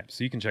 It's on the app,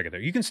 so you can check it there.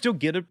 You can still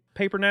get a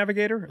paper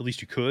navigator. At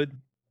least you could.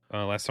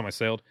 Last time I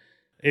sailed,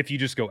 if you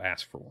just go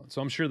ask for one.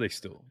 So I'm sure they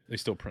still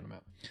print them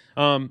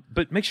out.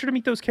 But make sure to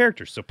meet those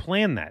characters. So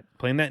plan that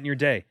in your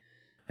day.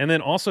 And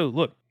then also,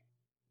 look,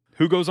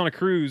 who goes on a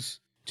cruise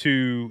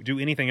to do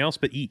anything else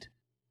but eat?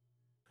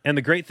 And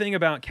the great thing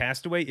about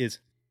Castaway is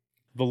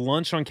the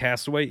lunch on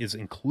Castaway is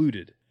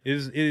included.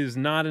 It is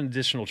not an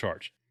additional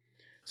charge.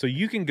 So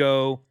you can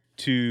go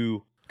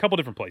to a couple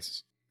different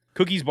places.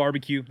 Cookies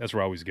Barbecue, that's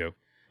where I always go.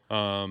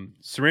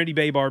 Serenity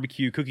Bay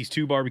Barbecue, Cookies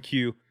 2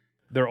 Barbecue.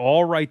 They're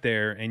all right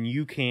there, and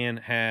you can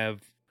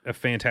have a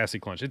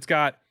fantastic lunch. It's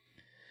got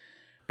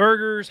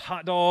burgers,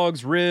 hot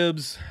dogs,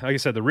 ribs. Like I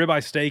said, the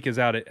ribeye steak is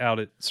out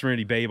at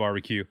Serenity Bay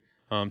Barbecue.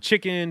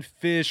 Chicken,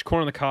 fish,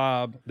 corn on the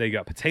cob. They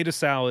got potato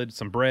salad,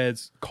 some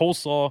breads,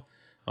 coleslaw.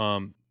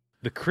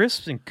 The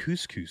crisps and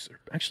couscous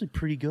are actually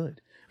pretty good.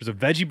 There's a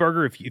veggie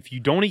burger. If you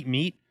don't eat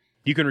meat,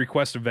 you can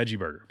request a veggie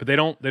burger, but they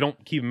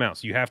don't keep them out.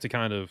 So you have to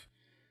kind of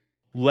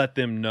let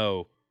them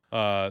know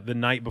the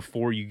night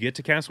before you get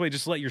to Castaway.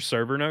 Just let your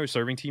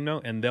serving team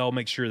know, and they'll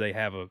make sure they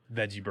have a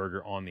veggie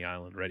burger on the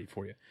island ready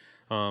for you.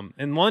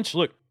 And lunch,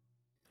 look,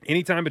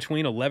 anytime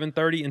between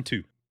 11:30 and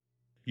 2,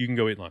 you can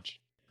go eat lunch.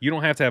 You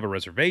don't have to have a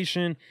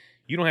reservation.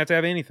 You don't have to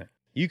have anything.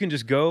 You can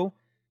just go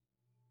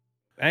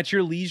at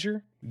your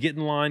leisure, get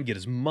in line, get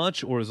as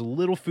much or as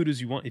little food as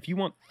you want. If you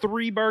want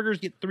 3 burgers,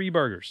 get 3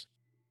 burgers.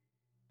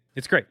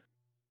 It's great.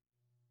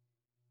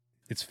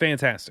 It's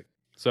fantastic.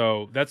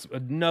 So that's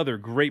another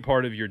great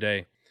part of your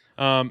day.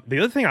 The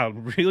other thing I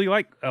really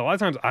like, a lot of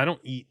times I don't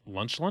eat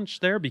lunch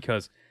there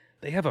because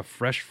they have a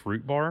fresh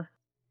fruit bar.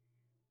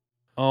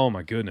 Oh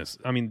my goodness.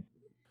 I mean,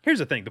 here's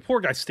the thing. The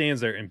poor guy stands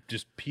there and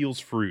just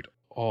peels fruit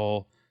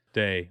all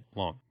day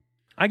long.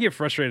 I get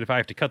frustrated if I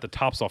have to cut the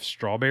tops off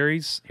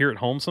strawberries here at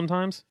home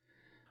sometimes.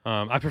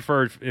 I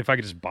prefer if I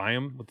could just buy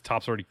them with the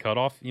tops already cut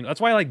off. That's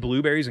why I like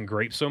blueberries and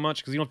grapes so much,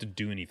 because you don't have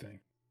to do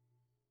anything.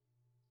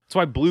 That's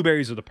why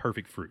blueberries are the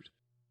perfect fruit.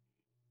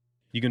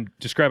 You can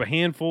just grab a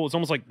handful. It's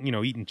almost like,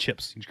 eating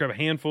chips. You just grab a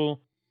handful,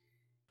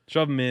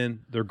 shove them in.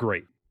 They're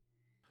great.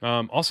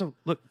 Also,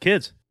 look,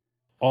 kids,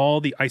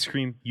 all the ice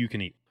cream you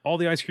can eat. All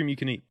the ice cream you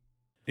can eat.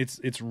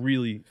 It's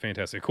really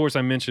fantastic. Of course,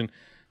 I mentioned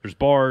there's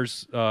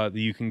bars that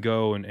you can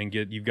go and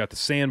get. You've got the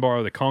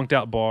Sandbar, the Conked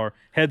Out Bar,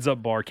 Heads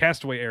Up Bar,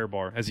 Castaway Air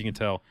Bar. As you can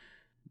tell,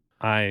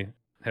 I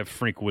have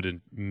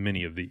frequented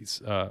many of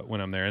these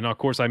when I'm there. And, of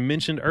course, I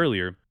mentioned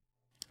earlier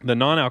the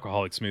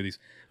non-alcoholic smoothies.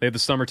 They have the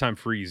Summertime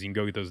Freeze. You can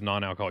go get those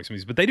non-alcoholic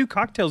smoothies. But they do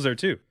cocktails there,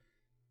 too.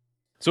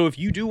 So if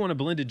you do want a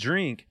blended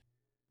drink,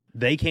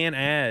 they can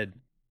add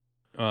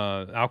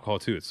alcohol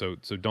to it. So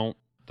don't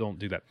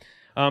do that.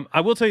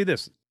 I will tell you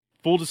this.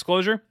 Full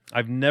disclosure,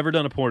 I've never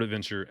done a port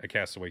adventure at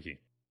Castaway Cay.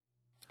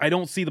 I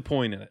don't see the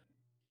point in it.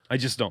 I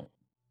just don't.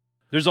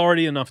 There's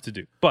already enough to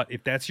do. But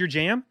if that's your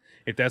jam,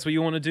 if that's what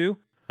you want to do,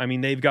 I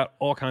mean, they've got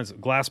all kinds of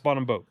glass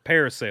bottom boat,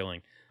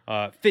 parasailing,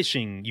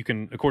 fishing. You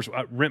can, of course,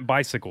 rent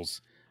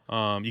bicycles.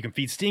 You can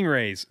feed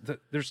stingrays.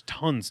 There's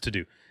tons to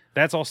do.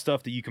 That's all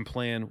stuff that you can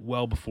plan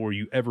well before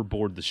you ever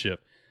board the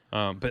ship.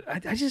 But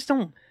I just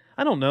don't,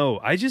 I don't know.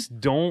 I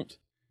just don't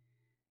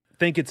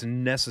think it's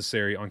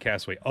necessary on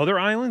Castaway. Other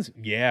islands,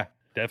 yeah,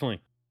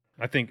 definitely.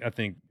 I think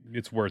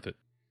it's worth it.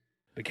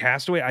 But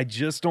Castaway, I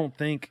just don't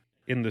think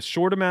in the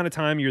short amount of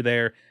time you're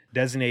there,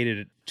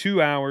 designated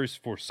 2 hours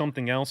for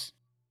something else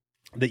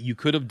that you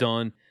could have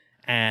done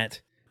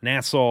at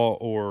Nassau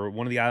or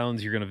one of the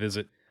islands you're going to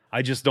visit.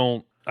 I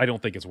don't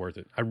think it's worth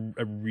it. I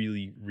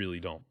really, really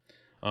don't.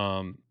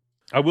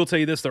 I will tell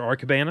you this, there are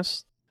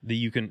cabanas that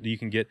you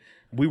can get.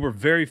 We were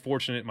very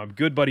fortunate. My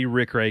good buddy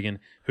Rick Reagan,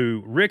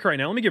 Rick right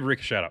now, let me give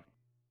Rick a shout out.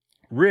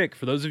 Rick,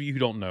 for those of you who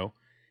don't know,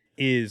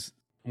 is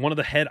one of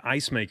the head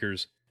ice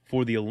makers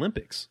for the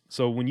Olympics.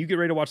 So when you get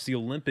ready to watch the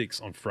Olympics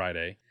on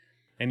Friday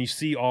and you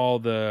see all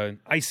the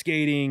ice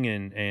skating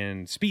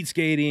and speed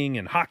skating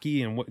and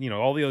hockey and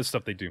all the other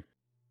stuff they do,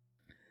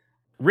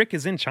 Rick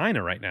is in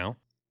China right now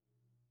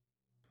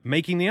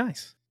making the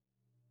ice.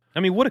 I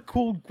mean, what a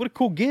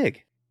cool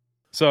gig.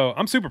 So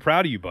I'm super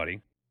proud of you, buddy.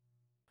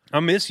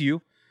 I miss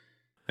you.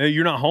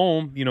 You're not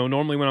home.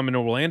 Normally when I'm in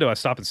Orlando, I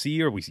stop and see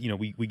you, or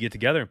we get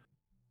together.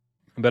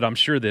 But I'm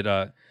sure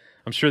that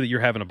I'm sure that you're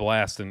having a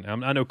blast, and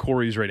I know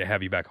Corey's ready to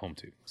have you back home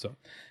too. So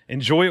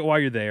enjoy it while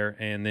you're there,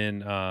 and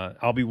then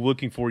I'll be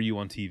looking for you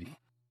on TV.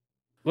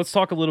 Let's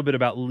talk a little bit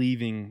about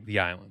leaving the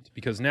island,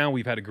 because now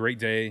we've had a great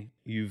day.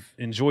 You've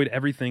enjoyed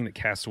everything that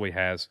Castaway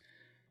has.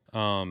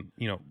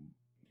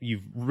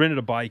 You've rented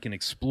a bike and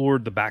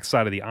explored the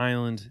backside of the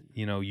island.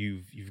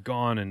 You've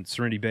gone in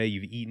Serenity Bay,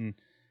 you've eaten,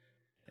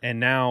 and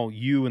now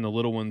you and the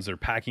little ones are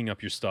packing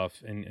up your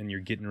stuff and you're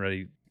getting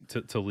ready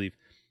to leave.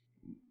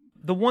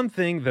 The one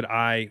thing that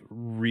I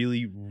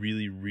really,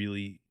 really,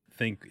 really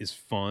think is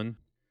fun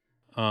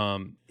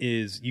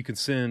is you can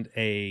send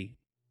a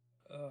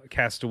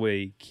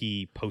Castaway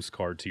Key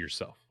postcard to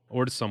yourself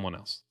or to someone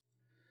else.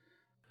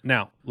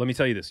 Now, let me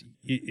tell you this: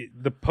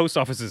 the post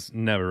office is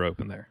never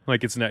open there.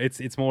 Like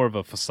it's more of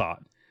a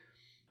facade.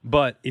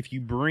 But if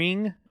you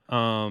bring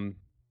some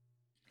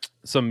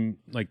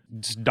like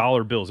just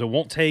dollar bills, it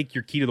won't take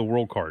your Key to the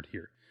World card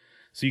here.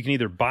 So you can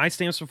either buy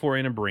stamps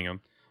beforehand and bring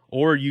them,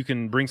 or you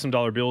can bring some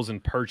dollar bills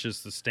and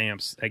purchase the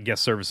stamps at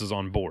guest services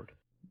on board.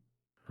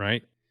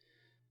 Right?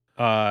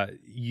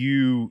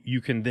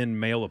 You can then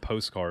mail a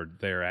postcard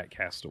there at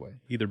Castaway,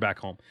 either back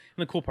home.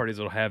 And the cool part is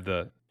it'll have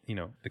the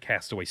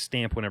Castaway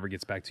stamp whenever it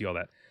gets back to you, all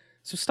that.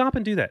 So stop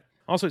and do that.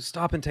 Also,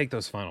 stop and take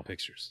those final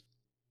pictures.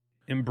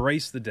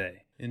 Embrace the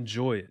day.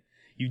 Enjoy it.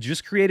 You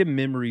just created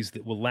memories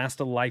that will last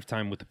a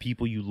lifetime with the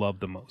people you love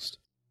the most.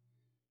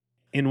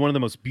 In one of the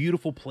most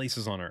beautiful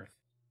places on earth.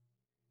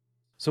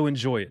 So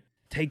enjoy it.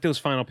 Take those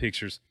final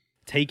pictures.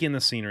 Take in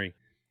the scenery.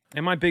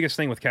 And my biggest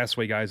thing with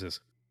Castaway, guys, is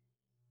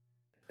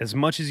as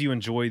much as you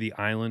enjoy the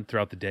island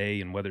throughout the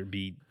day, and whether it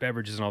be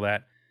beverages and all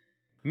that,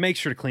 make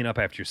sure to clean up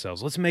after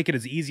yourselves. Let's make it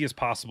as easy as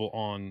possible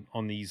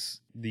on these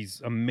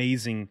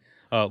amazing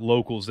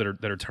locals that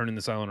are turning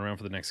this island around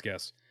for the next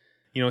guests.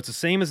 It's the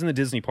same as in the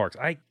Disney parks.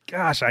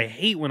 I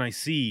hate when I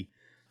see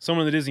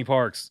someone in the Disney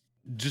parks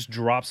just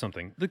drop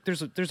something. Look,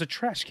 there's a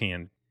trash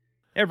can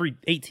every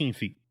 18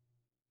 feet.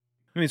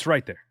 I mean, it's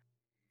right there.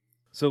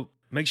 So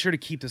make sure to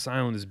keep this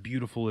island as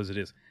beautiful as it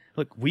is.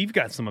 Look, we've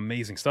got some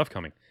amazing stuff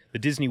coming. The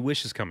Disney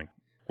Wish is coming.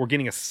 We're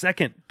getting a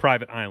second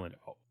private island.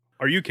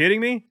 Are you kidding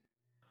me?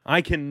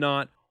 I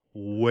cannot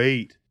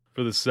wait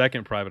for the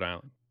second private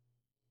island.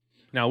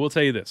 Now, I will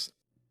tell you this.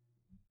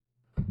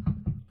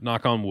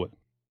 Knock on wood.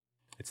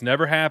 It's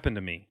never happened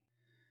to me.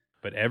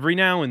 But every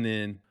now and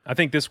then, I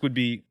think this would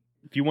be,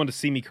 if you want to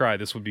see me cry,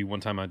 this would be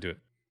one time I'd do it.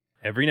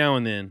 Every now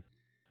and then,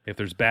 if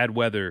there's bad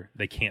weather,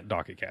 they can't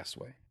dock at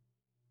Castaway.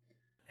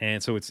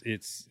 And so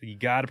it's you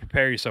got to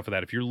prepare yourself for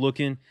that. If you're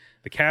looking,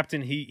 the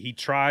captain, he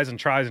tries and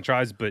tries and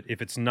tries, but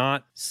if it's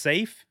not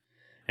safe,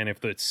 and if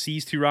the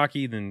sea's too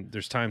rocky, then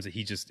there's times that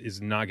he just is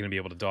not going to be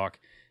able to dock.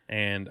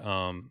 And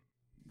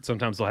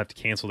sometimes they'll have to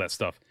cancel that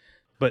stuff.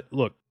 But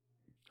look,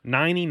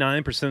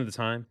 99% of the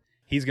time,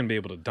 he's going to be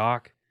able to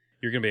dock.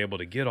 You're going to be able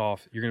to get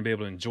off. You're going to be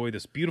able to enjoy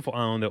this beautiful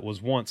island that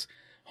was once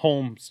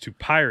homes to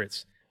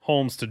pirates,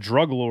 homes to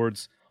drug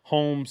lords,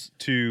 homes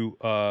to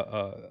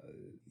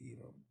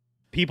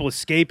people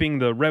escaping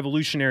the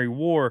Revolutionary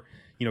War,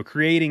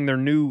 creating their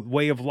new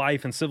way of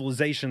life and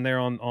civilization there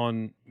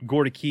on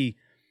Gorda Key.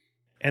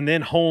 And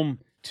then home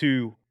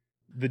to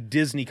the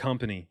Disney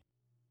company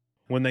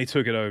when they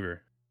took it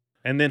over.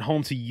 And then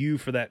home to you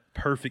for that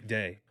perfect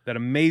day, that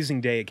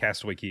amazing day at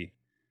Castaway Key.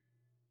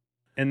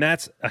 And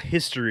that's a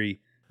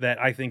history that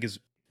I think is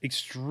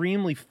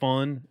extremely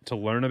fun to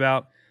learn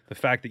about. The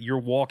fact that you're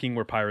walking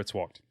where pirates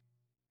walked.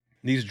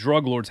 These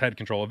drug lords had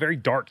control. A very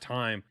dark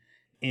time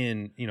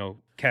in,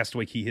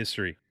 Castaway Key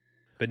history.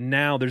 But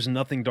now there's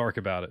nothing dark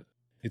about it.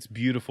 It's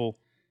beautiful,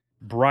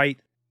 bright,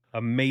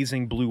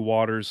 amazing blue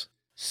waters,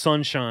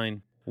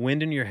 sunshine,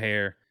 wind in your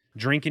hair,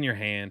 drink in your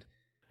hand,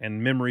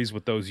 and memories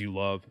with those you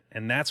love.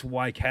 And that's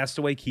why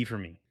Castaway Key for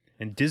me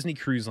and Disney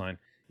Cruise Line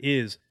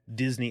is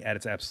Disney at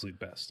its absolute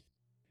best.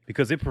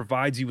 Because it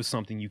provides you with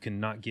something you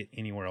cannot get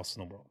anywhere else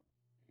in the world.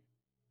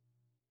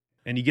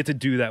 And you get to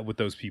do that with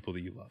those people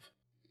that you love.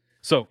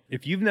 So,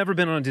 if you've never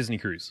been on a Disney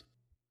cruise,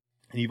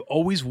 and you've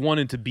always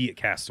wanted to be at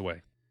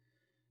Castaway,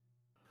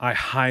 I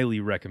highly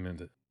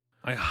recommend it.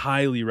 I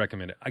highly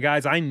recommend it.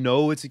 Guys, I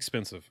know it's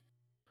expensive.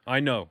 I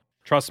know.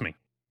 Trust me.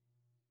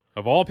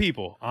 Of all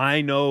people,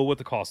 I know what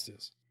the cost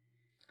is.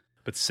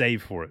 But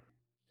save for it.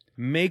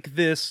 Make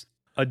this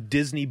a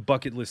Disney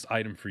bucket list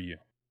item for you.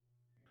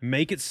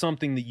 Make it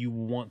something that you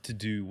want to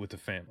do with the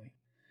family.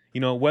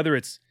 Whether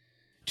it's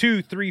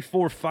 2, 3,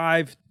 4,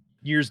 5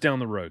 years down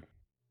the road.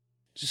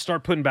 Just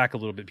start putting back a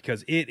little bit,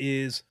 because it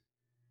is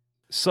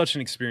such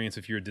an experience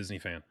if you're a Disney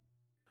fan.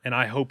 And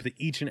I hope that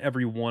each and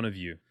every one of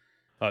you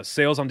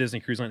sails on Disney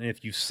Cruise Line. And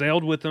if you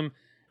sailed with them,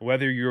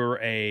 whether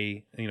you're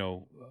a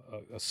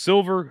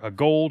silver, a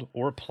gold,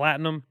 or a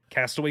platinum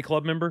Castaway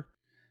Club member,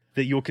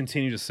 that you'll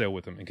continue to sail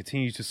with them and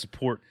continue to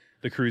support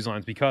the cruise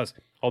lines. Because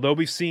although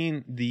we've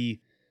seen the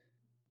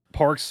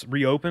parks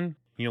reopen,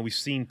 we've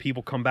seen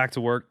people come back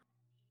to work,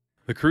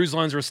 the cruise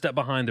lines are a step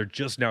behind. They're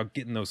just now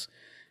getting those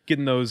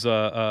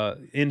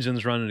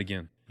engines running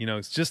again.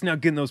 It's just now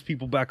getting those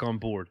people back on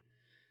board.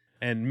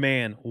 And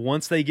man,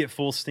 once they get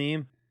full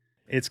steam,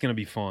 it's going to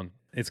be fun.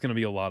 It's going to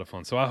be a lot of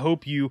fun. So I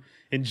hope you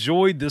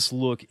enjoyed this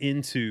look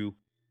into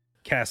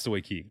Castaway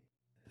Cay,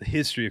 the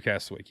history of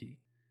Castaway Cay.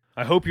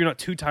 I hope you're not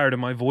too tired of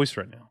my voice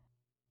right now.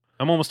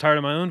 I'm almost tired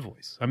of my own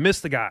voice. I miss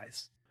the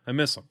guys. I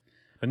miss them.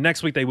 But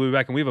next week they will be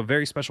back, and we have a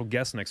very special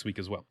guest next week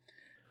as well.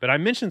 But I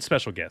mentioned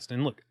special guest,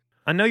 and look,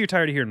 I know you're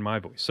tired of hearing my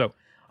voice, so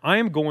I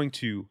am going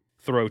to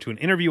throw to an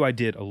interview I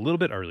did a little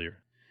bit earlier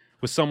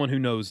with someone who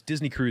knows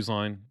Disney Cruise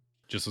Line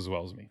just as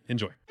well as me.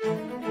 Enjoy.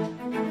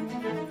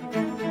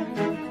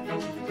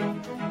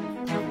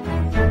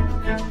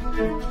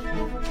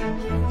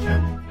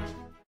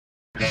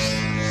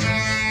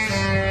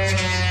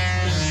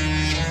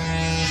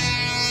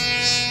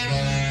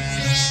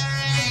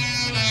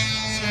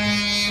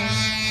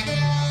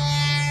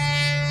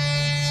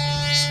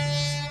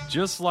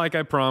 Just like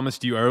I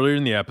promised you earlier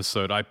in the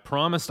episode, I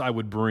promised I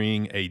would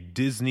bring a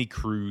Disney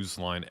Cruise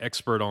Line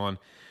expert on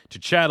to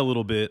chat a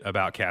little bit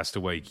about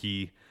Castaway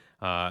Cay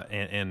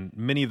and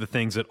many of the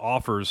things it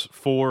offers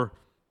for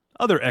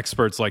other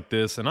experts like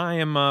this. And I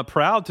am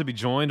proud to be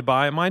joined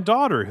by my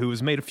daughter, who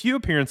has made a few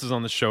appearances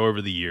on the show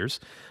over the years,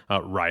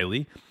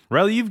 Riley.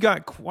 Riley, you've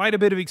got quite a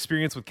bit of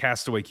experience with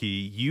Castaway Cay.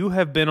 You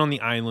have been on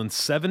the island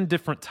 7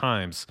 different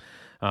times.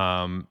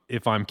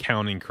 If I'm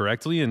counting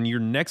correctly. And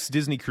your next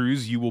Disney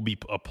cruise, you will be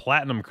a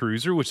platinum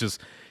cruiser, which is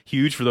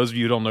huge. For those of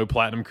you who don't know,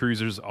 platinum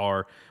cruisers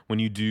are when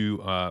you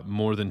do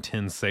more than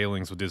 10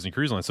 sailings with Disney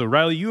Cruise Line. So,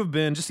 Riley, you have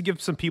been, just to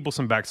give some people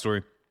some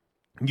backstory,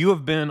 you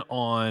have been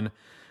on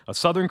a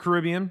Southern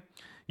Caribbean,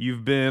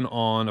 you've been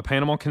on a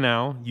Panama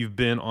Canal, you've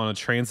been on a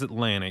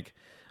transatlantic.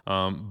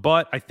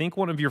 But I think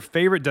one of your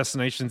favorite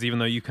destinations, even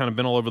though you've kind of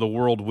been all over the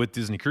world with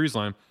Disney Cruise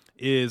Line,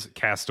 is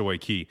Castaway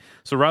Cay.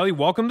 So, Riley,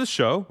 welcome to the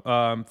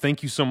show.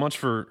 Thank you so much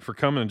for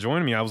coming and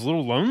joining me. I was a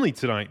little lonely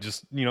tonight,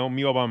 just, me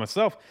all by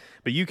myself,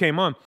 but you came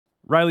on.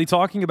 Riley,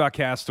 talking about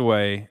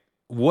Castaway,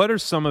 what are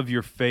some of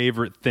your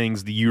favorite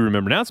things that you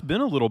remember? Now, it's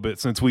been a little bit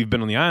since we've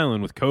been on the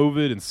island with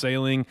COVID and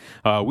sailing.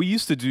 We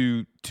used to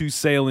do 2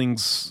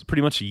 sailings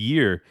pretty much a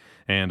year,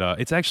 and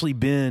it's actually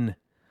been,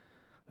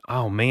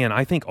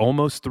 I think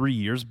almost 3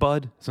 years,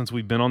 bud, since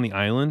we've been on the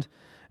island.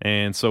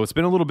 And so it's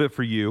been a little bit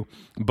for you,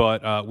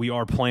 but we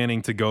are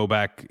planning to go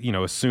back,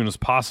 as soon as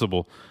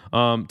possible.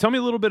 Tell me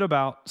a little bit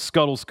about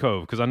Scuttle's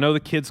Cove, because I know the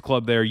kids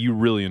club there you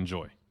really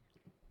enjoy.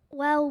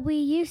 Well, we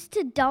used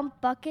to dump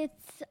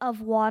buckets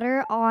of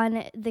water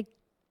on the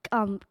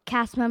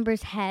cast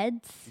members'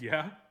 heads.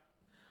 Yeah,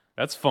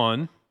 that's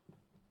fun.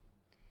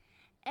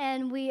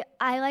 And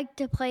I like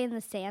to play in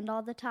the sand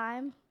all the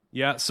time.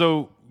 Yeah,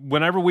 so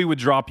whenever we would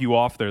drop you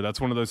off there, that's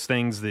one of those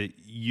things that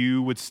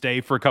you would stay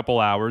for a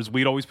couple hours.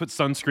 We'd always put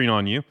sunscreen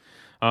on you,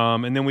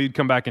 and then we'd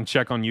come back and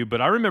check on you.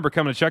 But I remember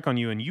coming to check on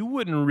you, and you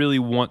wouldn't really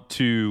want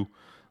to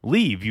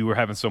leave. You were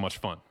having so much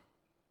fun.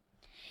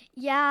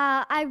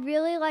 Yeah, I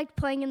really liked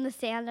playing in the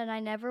sand, and I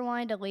never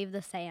wanted to leave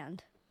the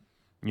sand.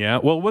 Yeah,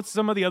 well, what's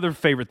some of the other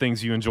favorite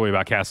things you enjoy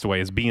about Castaway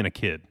as being a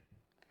kid?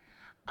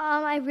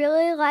 I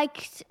really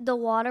liked the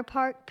water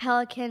park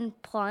Pelican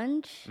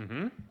Plunge.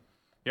 Mm-hmm.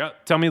 Yeah,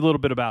 tell me a little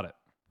bit about it.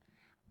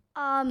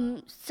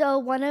 So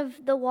one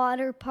of the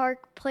water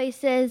park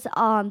places,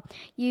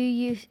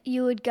 you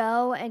would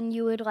go and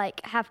you would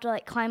have to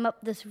climb up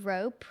this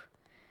rope,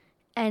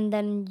 and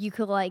then you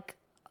could like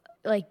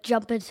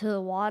jump into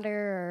the water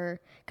or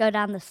go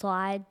down the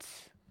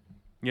slides.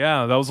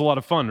 Yeah, that was a lot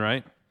of fun,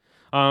 right?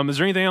 Is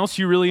there anything else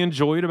you really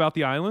enjoyed about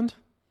the island?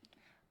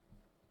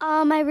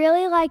 I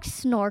really liked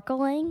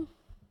snorkeling.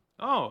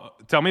 Oh,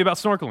 tell me about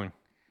snorkeling.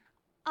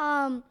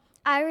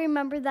 I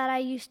remember that I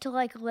used to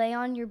lay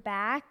on your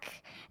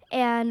back,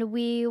 and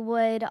we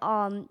would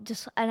I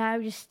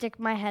would just stick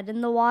my head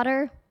in the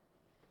water.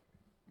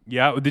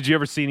 Yeah, did you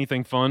ever see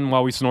anything fun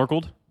while we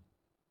snorkeled?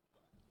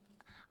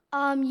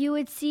 You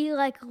would see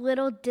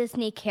little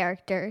Disney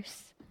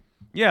characters.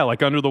 Yeah,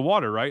 under the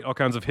water, right? All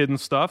kinds of hidden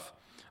stuff.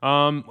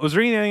 Was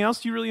there anything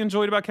else you really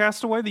enjoyed about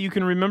Castaway that you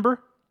can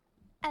remember?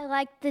 I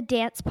liked the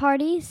dance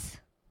parties.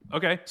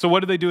 Okay, so what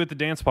did they do at the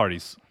dance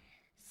parties?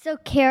 So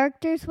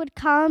characters would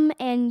come,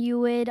 and you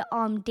would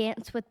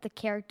dance with the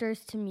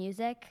characters to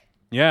music.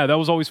 Yeah, that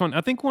was always fun.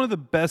 I think one of the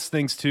best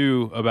things,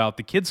 too, about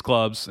the kids'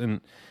 clubs,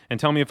 and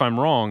tell me if I'm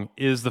wrong,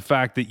 is the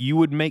fact that you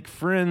would make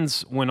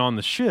friends when on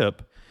the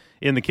ship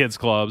in the kids'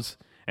 clubs,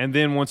 and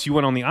then once you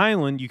went on the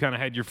island, you kind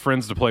of had your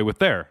friends to play with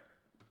there.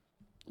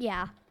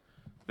 Yeah.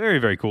 Very,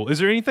 very cool. Is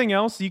there anything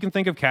else you can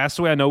think of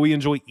Castaway? I know we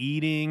enjoy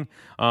eating.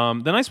 The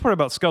nice part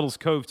about Scuttle's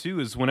Cove, too,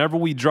 is whenever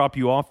we drop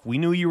you off, we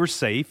knew you were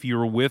safe. You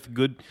were with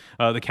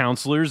the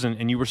counselors,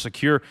 and you were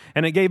secure.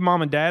 And it gave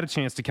Mom and Dad a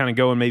chance to kind of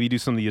go and maybe do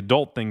some of the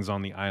adult things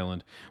on the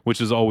island,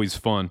 which is always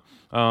fun.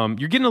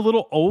 You're getting a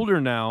little older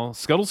now.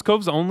 Scuttle's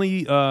Cove's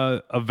only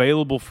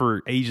available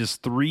for ages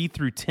 3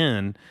 through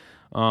 10.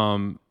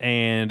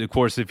 And, of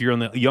course, if you're on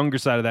the younger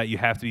side of that, you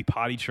have to be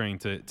potty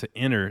trained to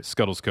enter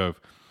Scuttle's Cove.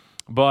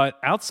 But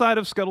outside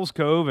of Scuttle's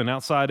Cove and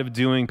outside of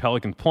doing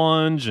Pelican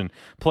Plunge and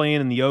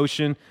playing in the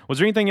ocean, was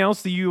there anything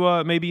else that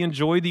you maybe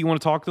enjoyed that you want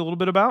to talk a little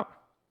bit about?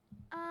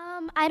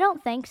 I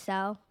don't think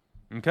so.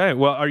 Okay.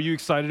 Well, are you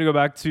excited to go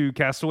back to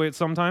Castaway at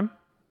some time?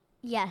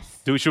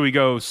 Yes. Should we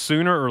go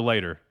sooner or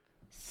later?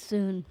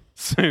 Soon.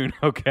 Soon.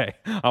 Okay.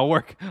 I'll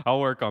work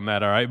on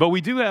that. All right. But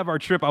we do have our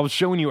trip. I was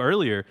showing you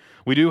earlier.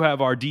 We do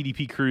have our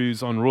DDP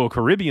cruise on Royal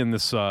Caribbean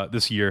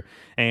this year.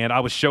 And I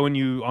was showing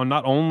you on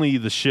not only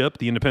the ship,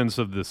 the Independence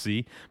of the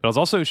Sea, but I was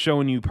also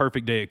showing you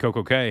Perfect Day at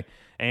Coco Cay.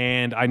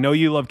 And I know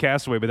you love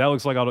Castaway, but that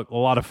looks like a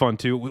lot of fun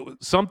too.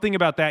 Something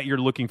about that you're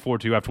looking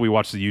forward to after we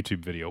watch the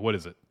YouTube video. What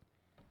is it?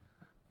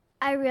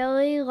 I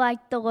really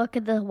like the look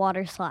of the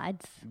water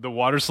slides. The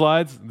water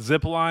slides,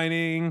 zip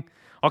lining,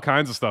 all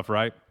kinds of stuff,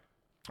 right?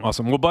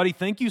 Awesome. Well, buddy,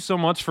 thank you so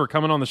much for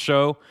coming on the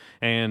show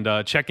and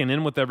checking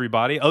in with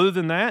everybody. Other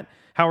than that,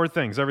 how are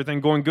things?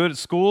 Everything going good at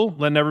school?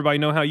 Letting everybody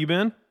know how you've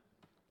been?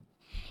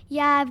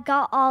 Yeah, I've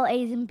got all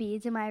A's and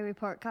B's in my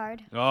report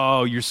card.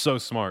 Oh, you're so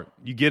smart.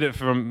 You get it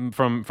from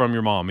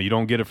your mom. You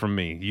don't get it from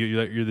me.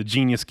 You're the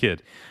genius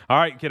kid. All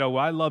right, kiddo.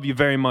 Well, I love you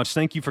very much.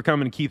 Thank you for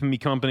coming and keeping me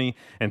company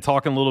and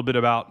talking a little bit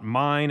about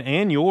mine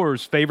and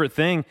yours favorite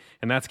thing,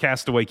 and that's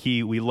Castaway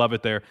Cay. We love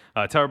it there.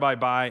 Tell everybody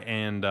bye,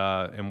 and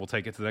we'll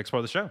take it to the next part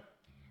of the show.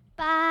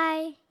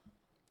 Bye.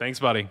 Thanks,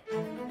 buddy.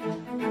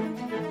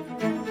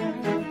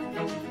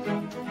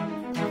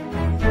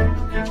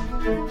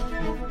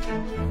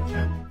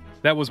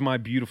 That was my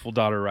beautiful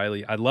daughter,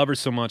 Riley. I love her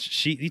so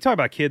much. You talk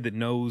about a kid that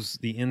knows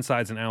the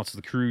insides and outs of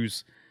the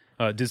cruise,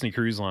 Disney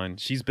Cruise Line.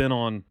 She's been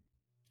on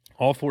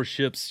all 4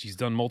 ships. She's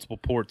done multiple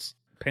ports,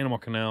 Panama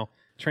Canal,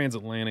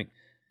 transatlantic,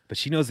 but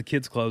she knows the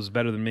kids' clothes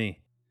better than me.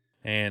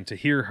 And to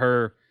hear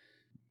her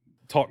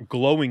talk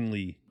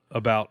glowingly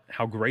about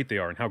how great they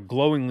are and how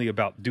glowingly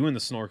about doing the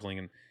snorkeling,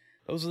 and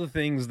those are the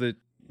things that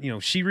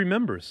she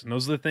remembers, and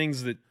those are the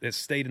things that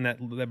stayed in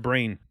that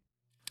brain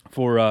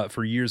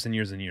for years and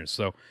years and years.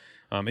 So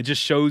it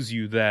just shows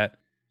you that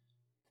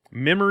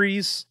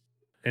memories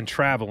and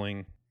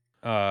traveling,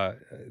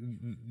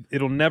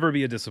 it'll never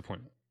be a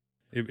disappointment.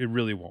 It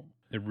really won't.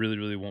 It really,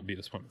 really won't be a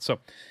disappointment. So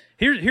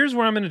here's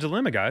where I'm in a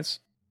dilemma, guys.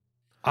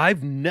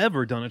 I've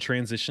never done a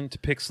transition to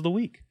Picks of the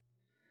Week.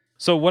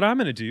 So what I'm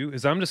going to do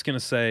is I'm just going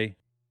to say,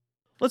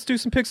 let's do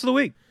some Picks of the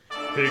Week.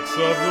 Picks of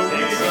the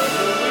Week.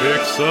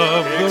 Picks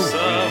of the Week.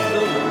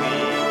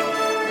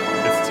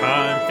 It's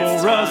time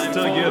for us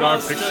to get our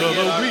Picks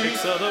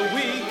of the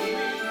Week.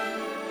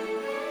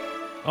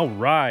 All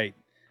right.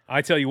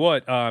 I tell you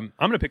what, I'm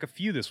going to pick a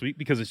few this week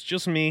because it's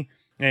just me.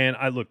 And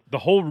the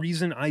whole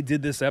reason I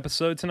did this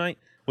episode tonight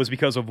was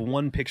because of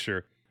one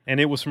picture. And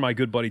it was from my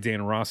good buddy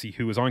Dan Rossi,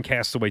 who was on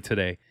Castaway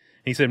today. And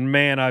he said,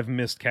 man, I've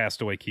missed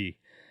Castaway Cay.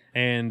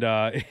 And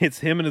it's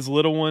him and his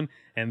little one.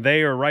 And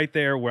they are right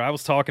there where I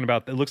was talking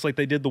about. It looks like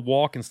they did the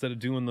walk instead of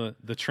doing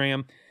the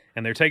tram.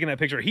 And they're taking that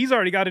picture. He's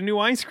already got a new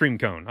ice cream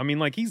cone. I mean,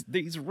 like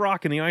he's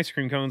rocking the ice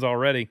cream cones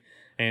already.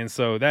 And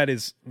so that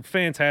is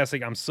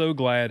fantastic. I'm so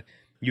glad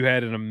you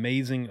had an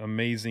amazing,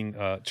 amazing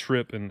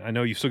trip. And I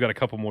know you've still got a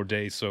couple more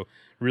days. So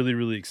really,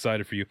 really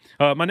excited for you.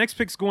 My next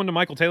pick's going to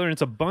Michael Taylor. And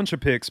it's a bunch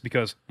of picks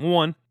because,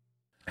 one,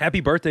 happy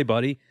birthday,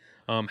 buddy.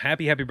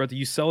 Happy birthday.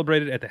 You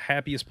celebrated at the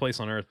happiest place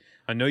on earth.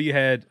 I know you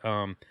had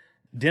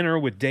dinner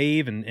with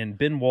Dave and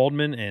Ben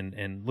Waldman,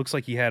 and looks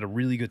like you had a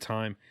really good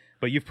time.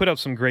 But you've put up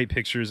some great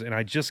pictures, and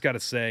I just got to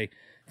say,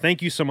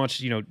 thank you so much.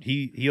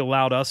 He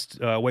allowed us,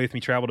 Away With Me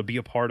Travel, to be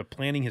a part of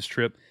planning his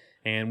trip,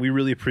 and we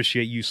really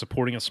appreciate you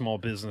supporting a small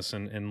business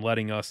and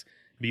letting us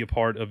be a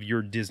part of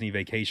your Disney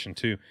vacation,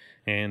 too.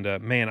 And,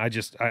 man,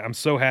 I'm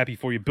so happy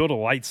for you. Build a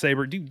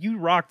lightsaber. Dude, you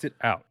rocked it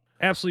out.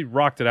 Absolutely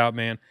rocked it out,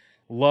 man.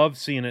 Love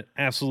seeing it.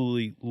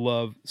 Absolutely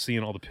love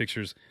seeing all the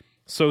pictures.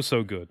 So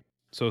good.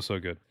 So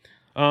good.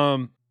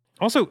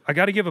 Also, I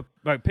got to give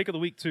a pick of the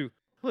week to,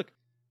 look,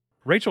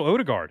 Rachel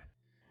Odegaard.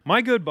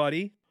 My good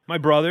buddy, my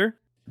brother,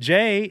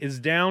 Jay, is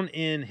down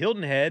in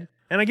Hilton Head,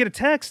 and I get a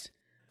text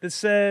that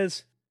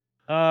says,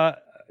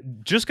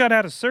 just got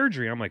out of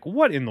surgery. I'm like,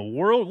 what in the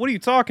world? What are you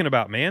talking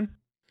about, man?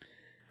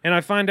 And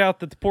I find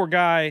out that the poor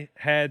guy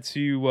had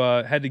to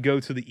go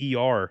to the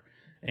ER,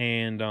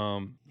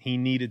 and he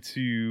needed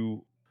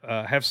to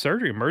have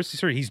surgery, emergency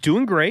surgery. He's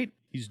doing great.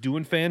 He's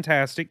doing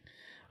fantastic.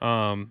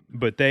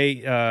 But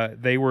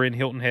they were in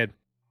Hilton Head.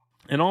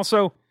 And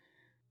also,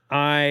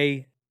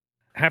 I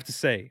have to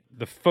say,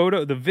 the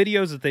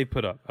videos that they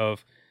put up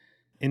of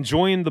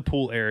enjoying the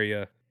pool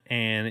area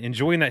and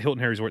enjoying that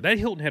Hilton Head Resort. That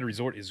Hilton Head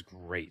Resort is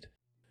great.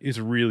 It's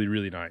really,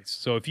 really nice.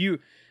 So if you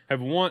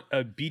want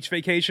a beach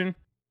vacation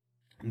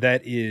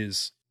that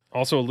is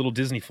also a little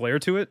Disney flair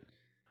to it,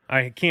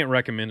 I can't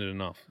recommend it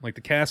enough. Like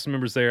the cast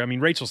members there, I mean,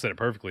 Rachel said it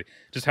perfectly,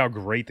 just how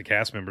great the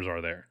cast members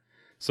are there.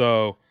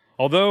 So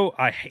although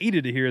I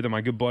hated to hear that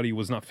my good buddy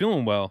was not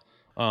feeling well,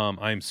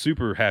 I'm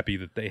super happy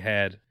that they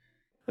had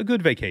a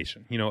good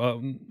vacation,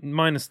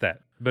 minus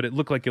that. But it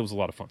looked like it was a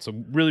lot of fun. So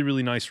really,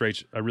 really nice,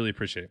 Rach. I really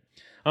appreciate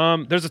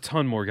it. There's a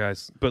ton more,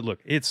 guys. But look,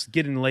 it's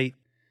getting late.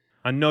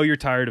 I know you're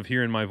tired of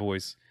hearing my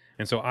voice.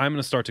 And so I'm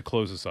going to start to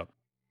close this up.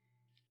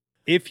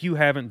 If you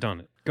haven't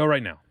done it, go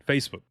right now.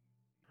 Facebook.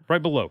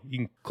 Right below. You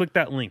can click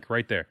that link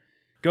right there.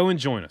 Go and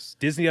join us.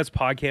 Disney Dads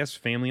Podcast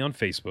family on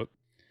Facebook.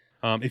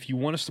 If you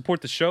want to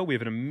support the show, we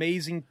have an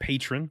amazing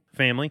patron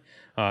family.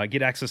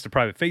 Get access to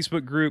private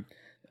Facebook group,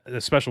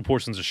 the special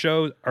portions of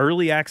shows,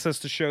 early access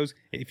to shows.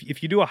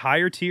 If you do a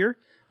higher tier,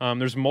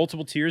 there's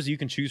multiple tiers you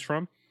can choose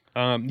from.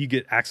 You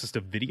get access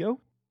to video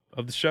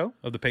of the show,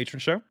 of the patron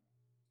show.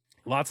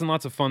 Lots and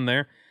lots of fun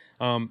there,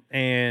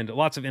 and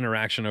lots of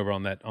interaction over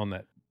on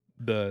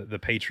the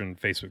patron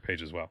Facebook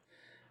page as well.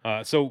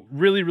 So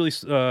really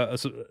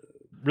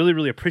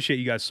appreciate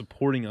you guys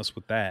supporting us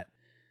with that.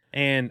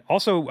 And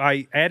also,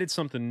 I added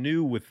something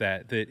new with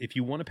that if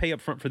you want to pay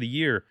up front for the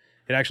year,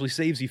 it actually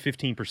saves you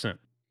 15%.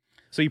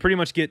 So you pretty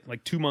much get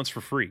like 2 months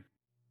for free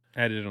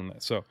added on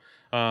that. So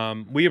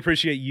we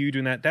appreciate you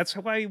doing that. That's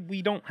why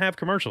we don't have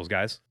commercials,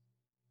 guys.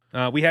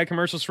 We had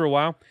commercials for a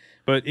while,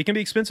 but it can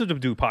be expensive to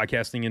do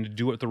podcasting and to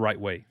do it the right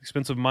way.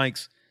 Expensive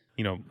mics,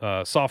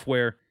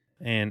 software,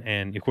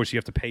 and of course you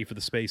have to pay for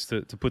the space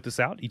to put this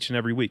out each and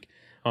every week.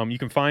 You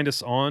can find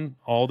us on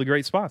all the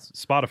great spots: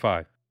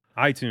 Spotify,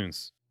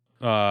 iTunes,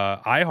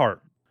 iHeart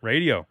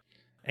Radio,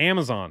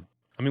 Amazon.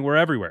 I mean, we're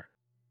everywhere.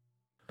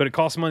 But it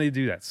costs money to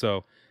do that.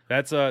 So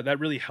that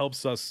really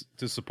helps us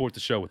to support the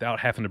show without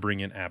having to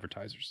bring in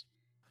advertisers.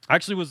 I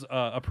actually was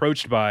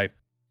approached by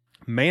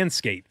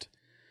Manscaped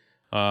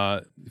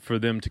for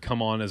them to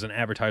come on as an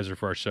advertiser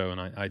for our show,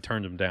 and I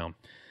turned them down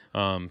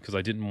because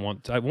I didn't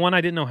want to. One, I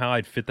didn't know how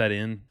I'd fit that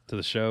in to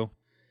the show,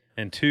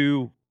 and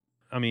two,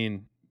 I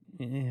mean,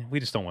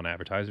 we just don't want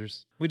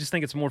advertisers. We just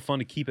think it's more fun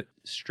to keep it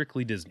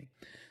strictly Disney.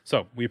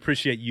 So we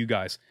appreciate you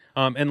guys.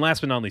 And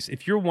last but not least,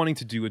 if you're wanting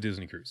to do a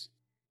Disney cruise,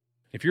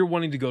 if you're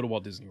wanting to go to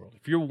Walt Disney World,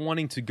 if you're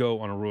wanting to go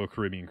on a Royal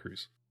Caribbean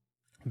cruise,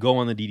 go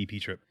on the DDP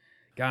trip,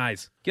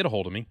 guys, get a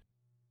hold of me.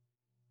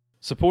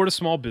 Support a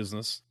small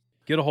business.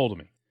 Get a hold of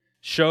me.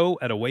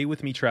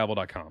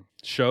 show@awaywithmetravel.com.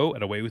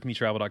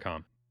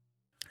 show@awaywithmetravel.com.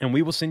 And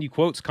we will send you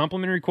quotes,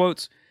 complimentary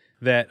quotes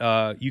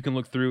that you can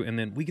look through, and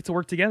then we get to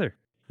work together.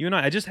 You and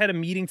I just had a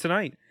meeting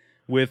tonight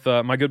with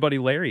my good buddy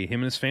Larry. Him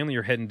and his family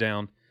are heading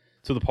down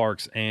to the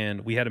parks,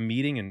 and we had a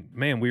meeting, and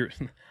man,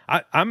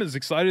 I'm as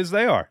excited as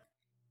they are.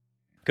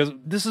 Because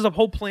this is a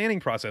whole planning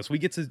process. We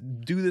get to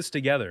do this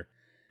together.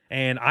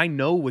 And I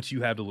know what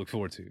you have to look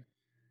forward to.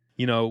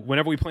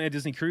 Whenever we plan a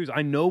Disney cruise,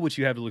 I know what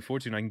you have to look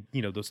forward to. And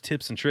those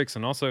tips and tricks.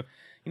 And also,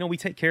 we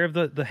take care of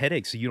the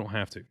headaches so you don't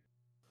have to.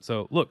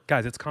 So, look,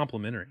 guys, it's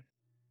complimentary.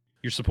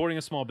 You're supporting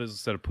a small business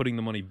instead of putting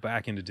the money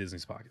back into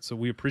Disney's pocket. So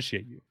we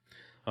appreciate you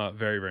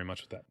very, very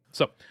much with that.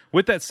 So,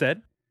 with that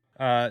said,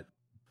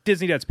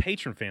 Disney Dad's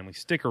patron family,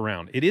 stick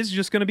around. It is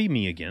just going to be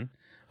me again.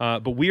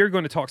 But we are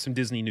going to talk some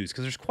Disney news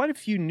because there's quite a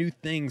few new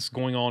things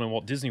going on in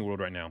Walt Disney World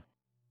right now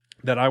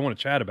that I want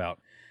to chat about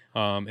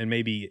and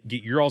maybe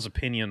get your all's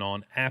opinion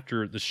on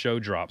after the show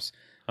drops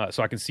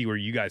so I can see where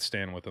you guys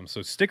stand with them.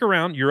 So stick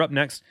around. You're up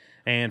next.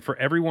 And for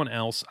everyone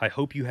else, I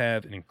hope you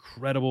have an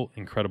incredible,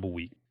 incredible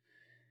week.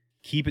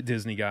 Keep it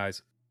Disney,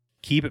 guys.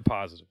 Keep it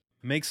positive.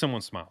 Make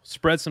someone smile.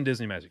 Spread some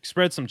Disney magic.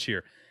 Spread some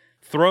cheer.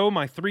 Throw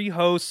my 3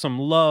 hosts some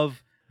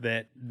love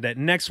that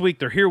next week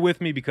they're here with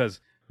me because,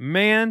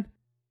 man,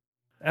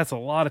 that's a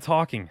lot of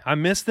talking. I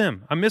miss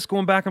them. I miss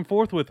going back and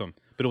forth with them.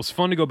 But it was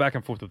fun to go back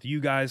and forth with you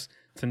guys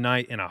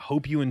tonight, and I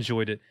hope you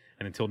enjoyed it.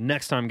 And until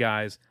next time,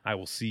 guys, I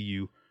will see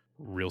you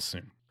real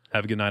soon.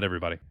 Have a good night,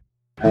 everybody.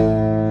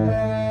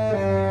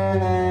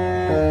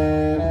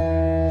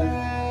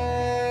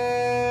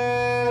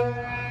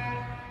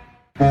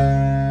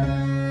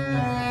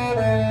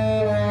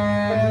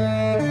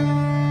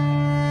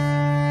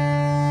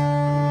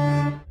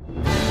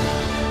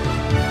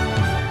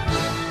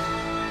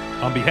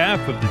 On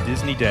behalf of the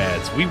Disney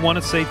Dads, we want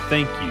to say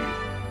thank you.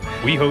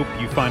 We hope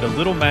you find a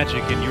little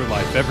magic in your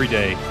life every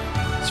day,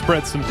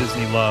 spread some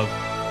Disney love,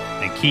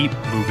 and keep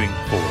moving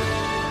forward.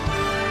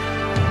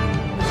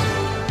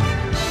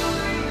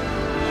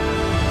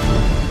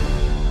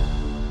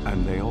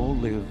 And they all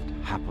lived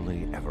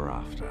happily ever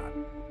after.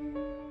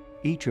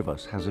 Each of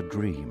us has a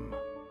dream,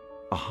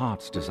 a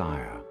heart's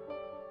desire.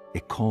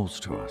 It calls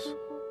to us.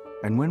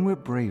 And when we're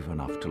brave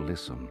enough to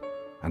listen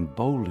and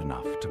bold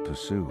enough to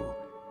pursue,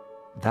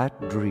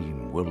 that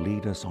dream will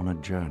lead us on a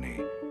journey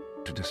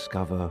to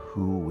discover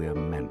who we're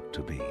meant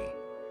to be.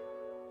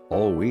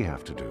 All we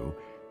have to do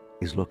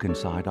is look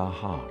inside our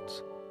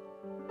hearts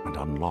and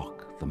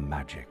unlock the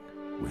magic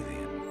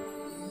within.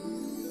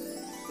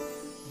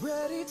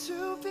 Ready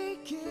to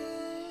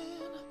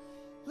begin,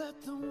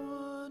 let the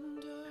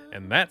wonder.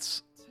 And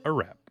that's a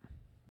wrap.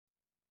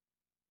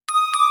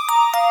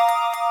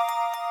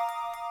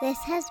 This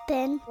has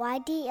been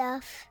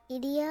YDF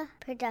Media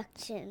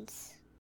Productions.